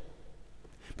Lord.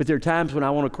 But there are times when I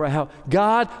want to cry out,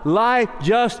 God, life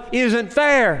just isn't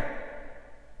fair."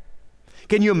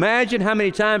 Can you imagine how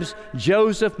many times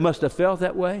Joseph must have felt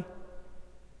that way?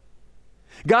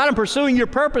 God, I'm pursuing your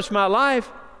purpose for my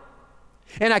life,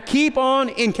 and I keep on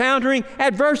encountering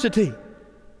adversity.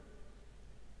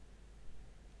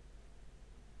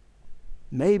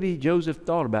 Maybe Joseph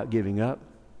thought about giving up,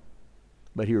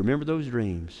 but he remembered those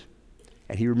dreams,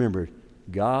 and he remembered,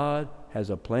 God has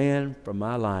a plan for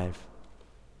my life,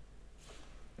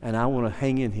 and I want to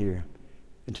hang in here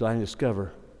until I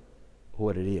discover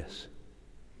what it is.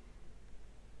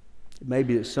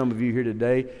 Maybe that some of you here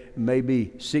today may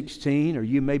be 16 or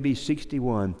you may be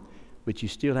 61, but you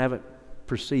still haven't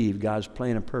perceived God's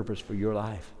plan and purpose for your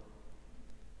life.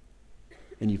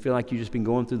 And you feel like you've just been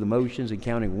going through the motions and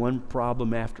counting one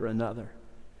problem after another.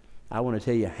 I want to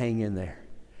tell you, hang in there.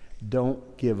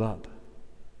 Don't give up.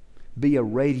 Be a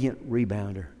radiant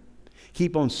rebounder.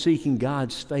 Keep on seeking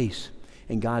God's face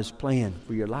and God's plan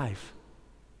for your life.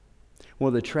 One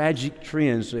of the tragic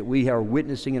trends that we are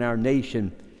witnessing in our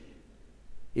nation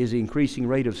is the increasing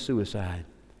rate of suicide.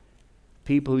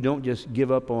 People who don't just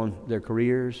give up on their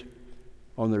careers,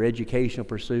 on their educational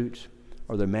pursuits,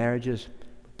 or their marriages,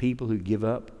 people who give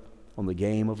up on the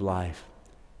game of life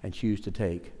and choose to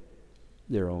take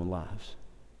their own lives.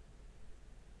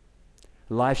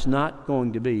 Life's not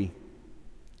going to be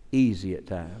easy at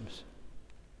times.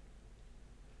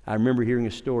 I remember hearing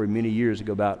a story many years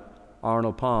ago about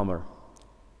Arnold Palmer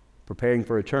preparing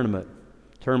for a tournament.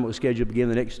 The tournament was scheduled to begin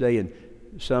the next day, and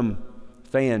some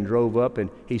fan drove up and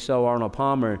he saw Arnold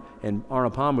Palmer, and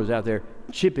Arnold Palmer was out there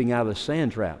chipping out of the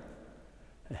sand trap.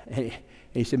 And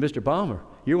he said, "Mr. Palmer,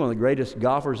 you're one of the greatest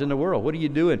golfers in the world. What are you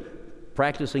doing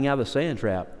practicing out of the sand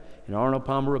trap?" And Arnold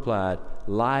Palmer replied,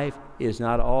 "Life is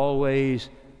not always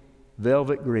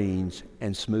velvet greens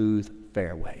and smooth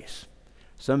fairways.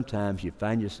 Sometimes you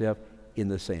find yourself in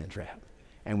the sand trap.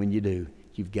 And when you do,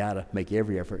 you've got to make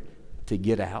every effort to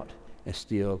get out and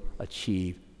still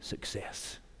achieve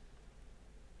success."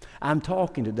 I'm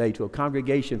talking today to a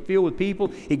congregation filled with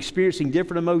people experiencing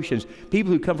different emotions,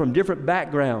 people who come from different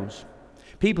backgrounds,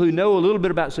 people who know a little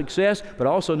bit about success but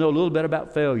also know a little bit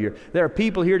about failure. There are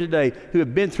people here today who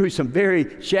have been through some very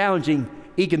challenging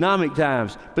economic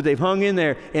times, but they've hung in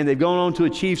there and they've gone on to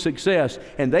achieve success.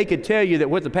 And they could tell you that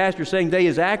what the pastor's saying today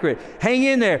is accurate. Hang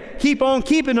in there. Keep on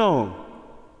keeping on.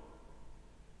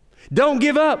 Don't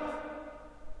give up.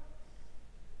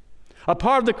 A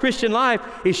part of the Christian life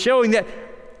is showing that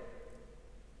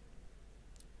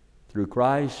through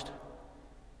Christ,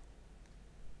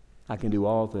 I can do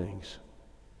all things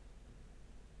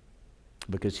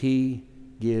because He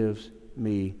gives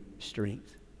me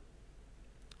strength.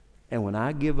 And when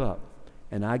I give up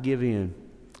and I give in,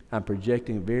 I'm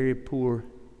projecting a very poor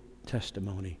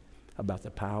testimony about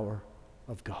the power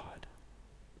of God.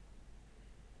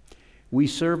 We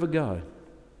serve a God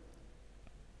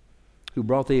who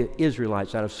brought the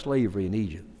Israelites out of slavery in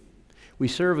Egypt. We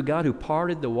serve a God who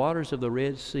parted the waters of the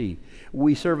Red Sea.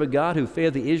 We serve a God who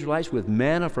fed the Israelites with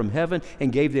manna from heaven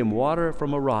and gave them water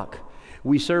from a rock.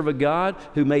 We serve a God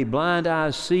who made blind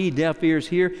eyes see, deaf ears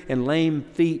hear, and lame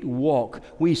feet walk.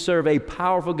 We serve a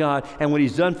powerful God, and what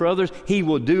He's done for others, He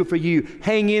will do for you.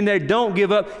 Hang in there. Don't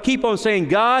give up. Keep on saying,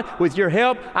 "God, with your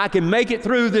help, I can make it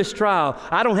through this trial.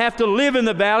 I don't have to live in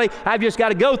the valley. I've just got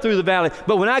to go through the valley.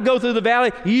 But when I go through the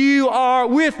valley, you are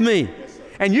with me,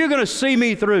 and you're going to see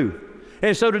me through."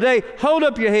 And so today, hold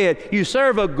up your head. You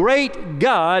serve a great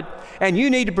God, and you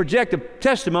need to project a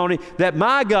testimony that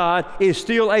my God is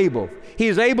still able. He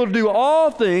is able to do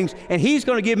all things, and He's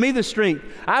going to give me the strength.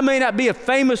 I may not be a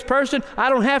famous person.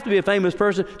 I don't have to be a famous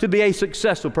person to be a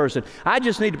successful person. I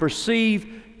just need to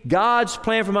perceive God's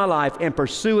plan for my life and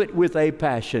pursue it with a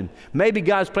passion. Maybe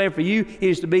God's plan for you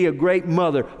is to be a great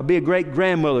mother, or be a great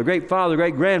grandmother, great father,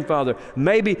 great grandfather.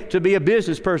 Maybe to be a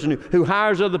business person who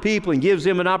hires other people and gives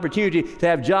them an opportunity to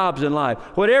have jobs in life.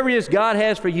 Whatever it is God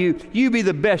has for you, you be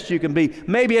the best you can be.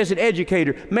 Maybe as an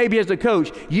educator, maybe as a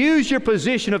coach. Use your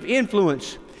position of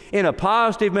influence in a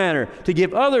positive manner to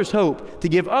give others hope, to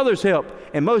give others help,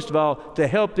 and most of all, to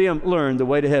help them learn the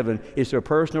way to heaven is through a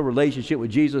personal relationship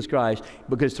with Jesus Christ,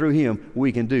 because through Him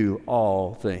we can do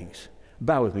all things.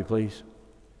 Bow with me, please.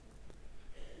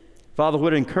 Father,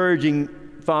 what an encouraging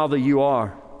Father you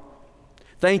are.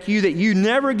 Thank you that you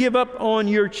never give up on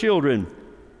your children.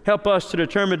 Help us to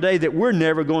determine today that we're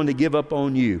never going to give up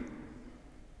on you.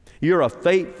 You're a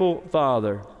faithful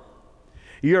Father.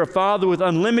 You're a Father with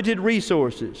unlimited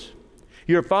resources.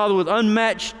 You're a Father with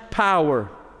unmatched power.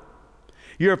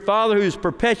 You're a Father who's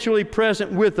perpetually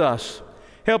present with us.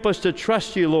 Help us to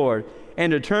trust you, Lord, and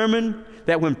determine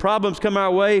that when problems come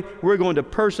our way, we're going to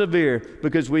persevere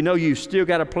because we know you've still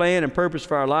got a plan and purpose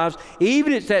for our lives,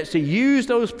 even if that's to use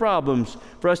those problems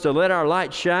for us to let our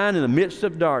light shine in the midst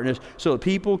of darkness so that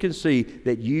people can see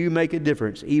that you make a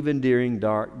difference even during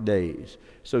dark days.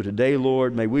 So today,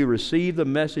 Lord, may we receive the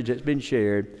message that's been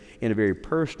shared in a very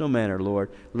personal manner, Lord.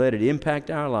 Let it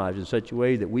impact our lives in such a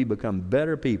way that we become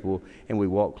better people and we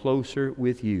walk closer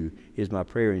with you, is my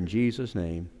prayer in Jesus'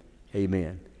 name.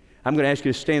 Amen. I'm going to ask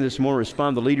you to stand this morning and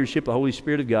respond to the leadership of the Holy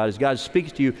Spirit of God. As God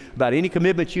speaks to you about any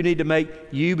commitments you need to make,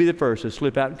 you be the first to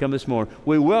slip out and come this morning.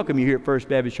 We welcome you here at First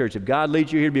Baptist Church. If God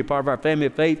leads you here to be a part of our family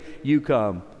of faith, you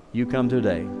come. You come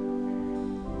today.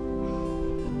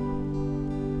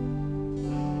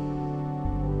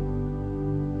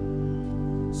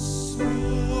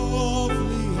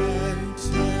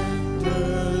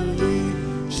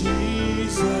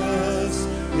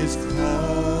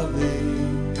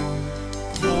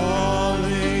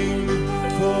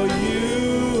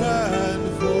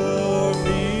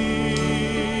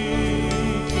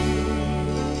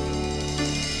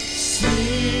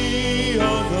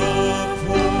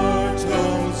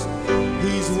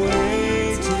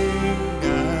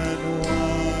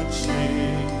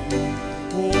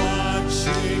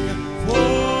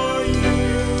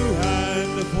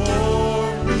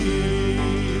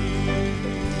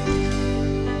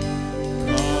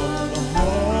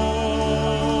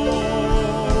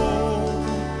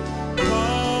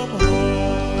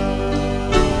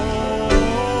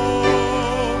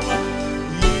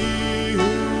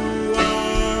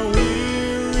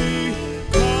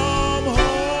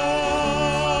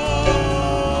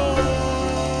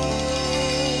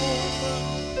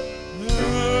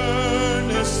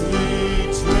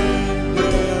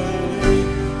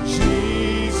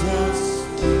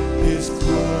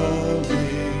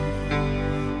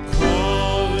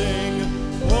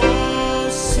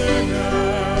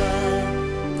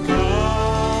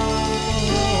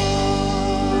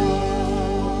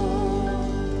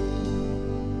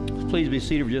 be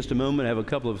seated for just a moment. I have a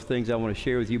couple of things I want to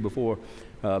share with you before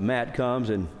Matt comes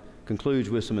and concludes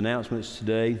with some announcements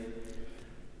today.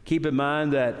 Keep in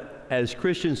mind that as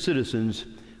Christian citizens,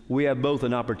 we have both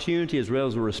an opportunity as well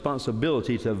as a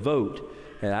responsibility to vote.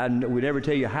 And we never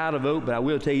tell you how to vote, but I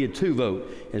will tell you to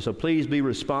vote. And so please be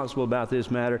responsible about this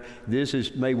matter.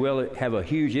 This may well have a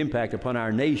huge impact upon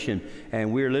our nation,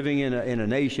 and we're living in a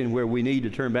nation where we need to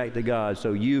turn back to God.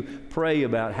 So you pray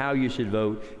about how you should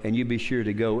vote, and you be sure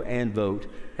to go and vote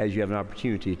as you have an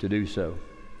opportunity to do so.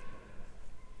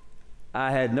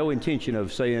 I had no intention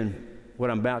of saying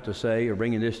what I'm about to say or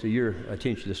bringing this to your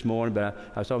attention this morning, but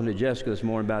I was talking to Jessica this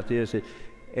morning about this.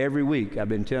 Every week I've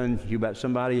been telling you about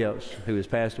somebody else who has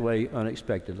passed away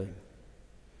unexpectedly.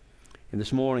 And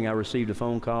this morning I received a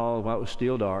phone call while it was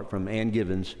still dark from Ann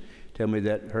Givens telling me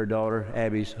that her daughter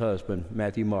Abby's husband,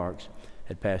 Matthew Marks,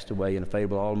 had passed away in a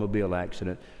fatal automobile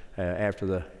accident after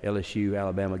the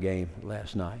LSU-Alabama game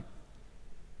last night.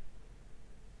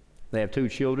 They have 2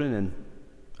 children and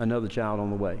another child on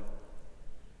the way.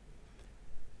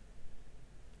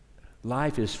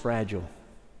 Life is fragile.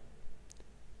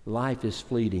 Life is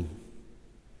fleeting.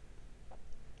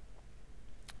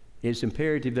 It's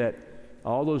imperative that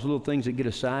all those little things that get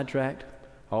us sidetracked,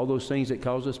 all those things that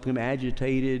cause us to become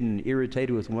agitated and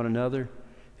irritated with one another,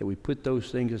 that we put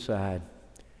those things aside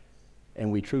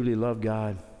and we truly love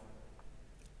God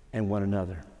and one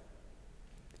another.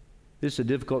 This is a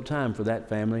difficult time for that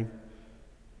family.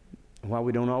 While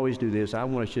we don't always do this, I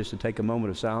want us just to take a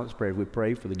moment of silence prayer. We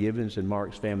pray for the Givens and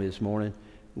Marks family this morning.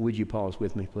 Would you pause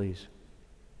with me, please?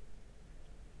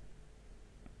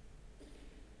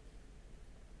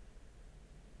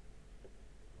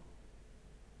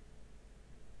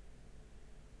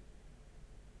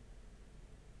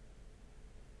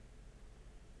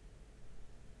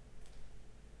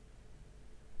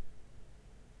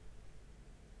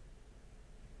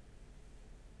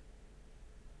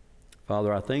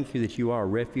 Father, I thank you that you are a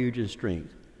refuge and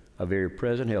strength, a very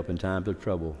present help in times of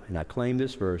trouble. And I claim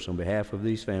this verse on behalf of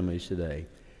these families today.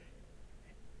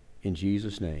 In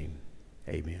Jesus' name,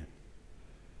 amen.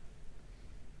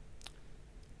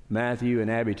 Matthew and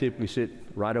Abby typically sit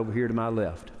right over here to my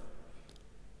left.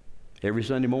 Every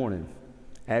Sunday morning,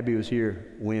 Abby was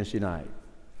here Wednesday night.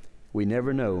 We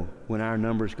never know when our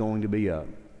number's going to be up.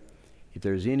 If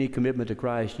there's any commitment to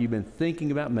Christ you've been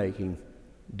thinking about making,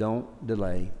 don't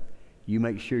delay. You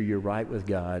make sure you're right with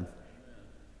God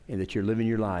and that you're living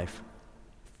your life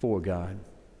for God.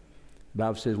 The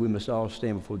Bible says we must all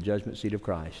stand before the judgment seat of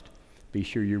Christ. Be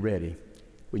sure you're ready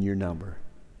when your number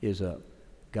is up.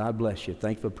 God bless you.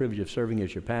 Thank you for the privilege of serving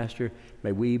as your pastor.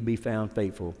 May we be found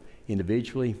faithful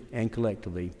individually and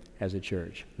collectively as a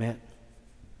church. Matt?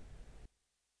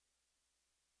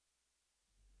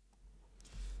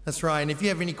 That's right. And if you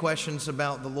have any questions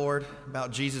about the Lord,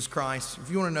 about Jesus Christ, if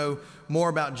you want to know more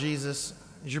about Jesus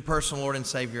as your personal Lord and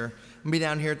Savior, I'll be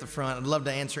down here at the front. I'd love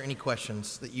to answer any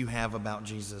questions that you have about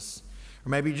Jesus. Or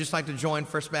maybe you'd just like to join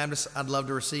First Baptist. I'd love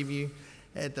to receive you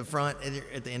at the front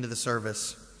at the end of the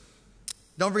service.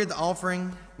 Don't forget the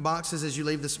offering boxes as you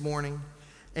leave this morning.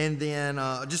 And then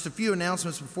just a few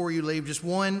announcements before you leave. Just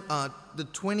one, the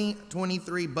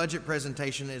 2023 budget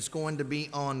presentation is going to be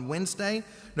on Wednesday,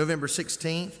 November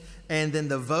 16th. And then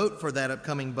the vote for that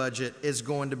upcoming budget is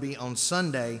going to be on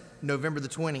Sunday, November the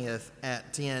 20th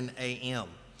at 10 a.m.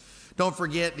 Don't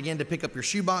forget, again, to pick up your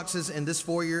shoe boxes in this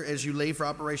foyer as you leave for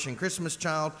Operation Christmas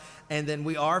Child. And then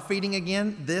we are feeding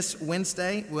again this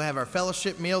Wednesday. We'll have our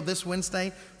fellowship meal this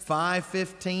Wednesday,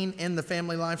 5:15 in the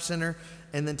Family Life Center.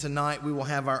 And then tonight we will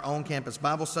have our own campus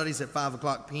Bible studies at 5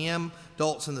 o'clock p.m.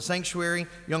 Adults in the sanctuary,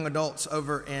 young adults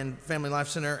over in Family Life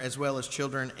Center, as well as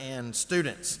children and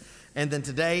students. And then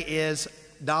today is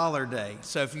Dollar Day.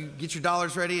 So if you get your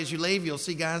dollars ready as you leave, you'll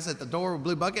see guys at the door with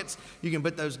blue buckets. You can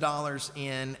put those dollars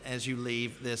in as you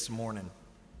leave this morning.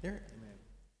 Derrick. Amen.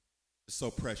 It's so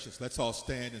precious. Let's all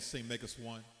stand and sing Make Us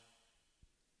One.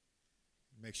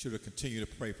 Make sure to continue to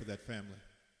pray for that family.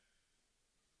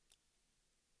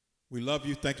 We love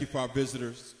you. Thank you for our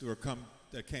visitors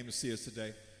that came to see us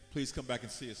today. Please come back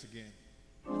and see us again.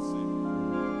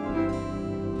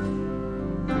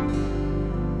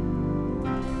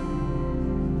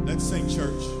 Let's sing,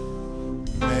 church.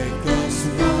 Make us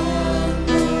one,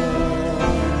 Lord.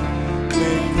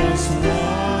 Make us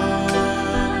one.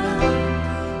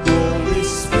 Holy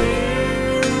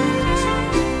Spirit,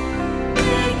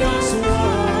 make us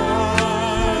one.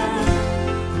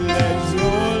 Let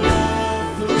your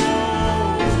love flow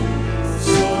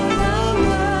so the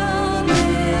world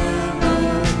will know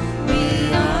we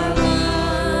are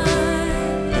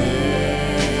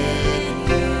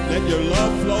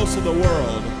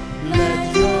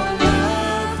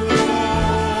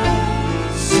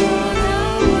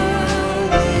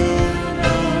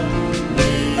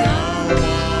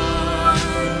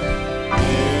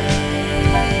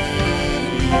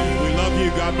you.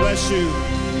 God bless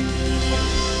you.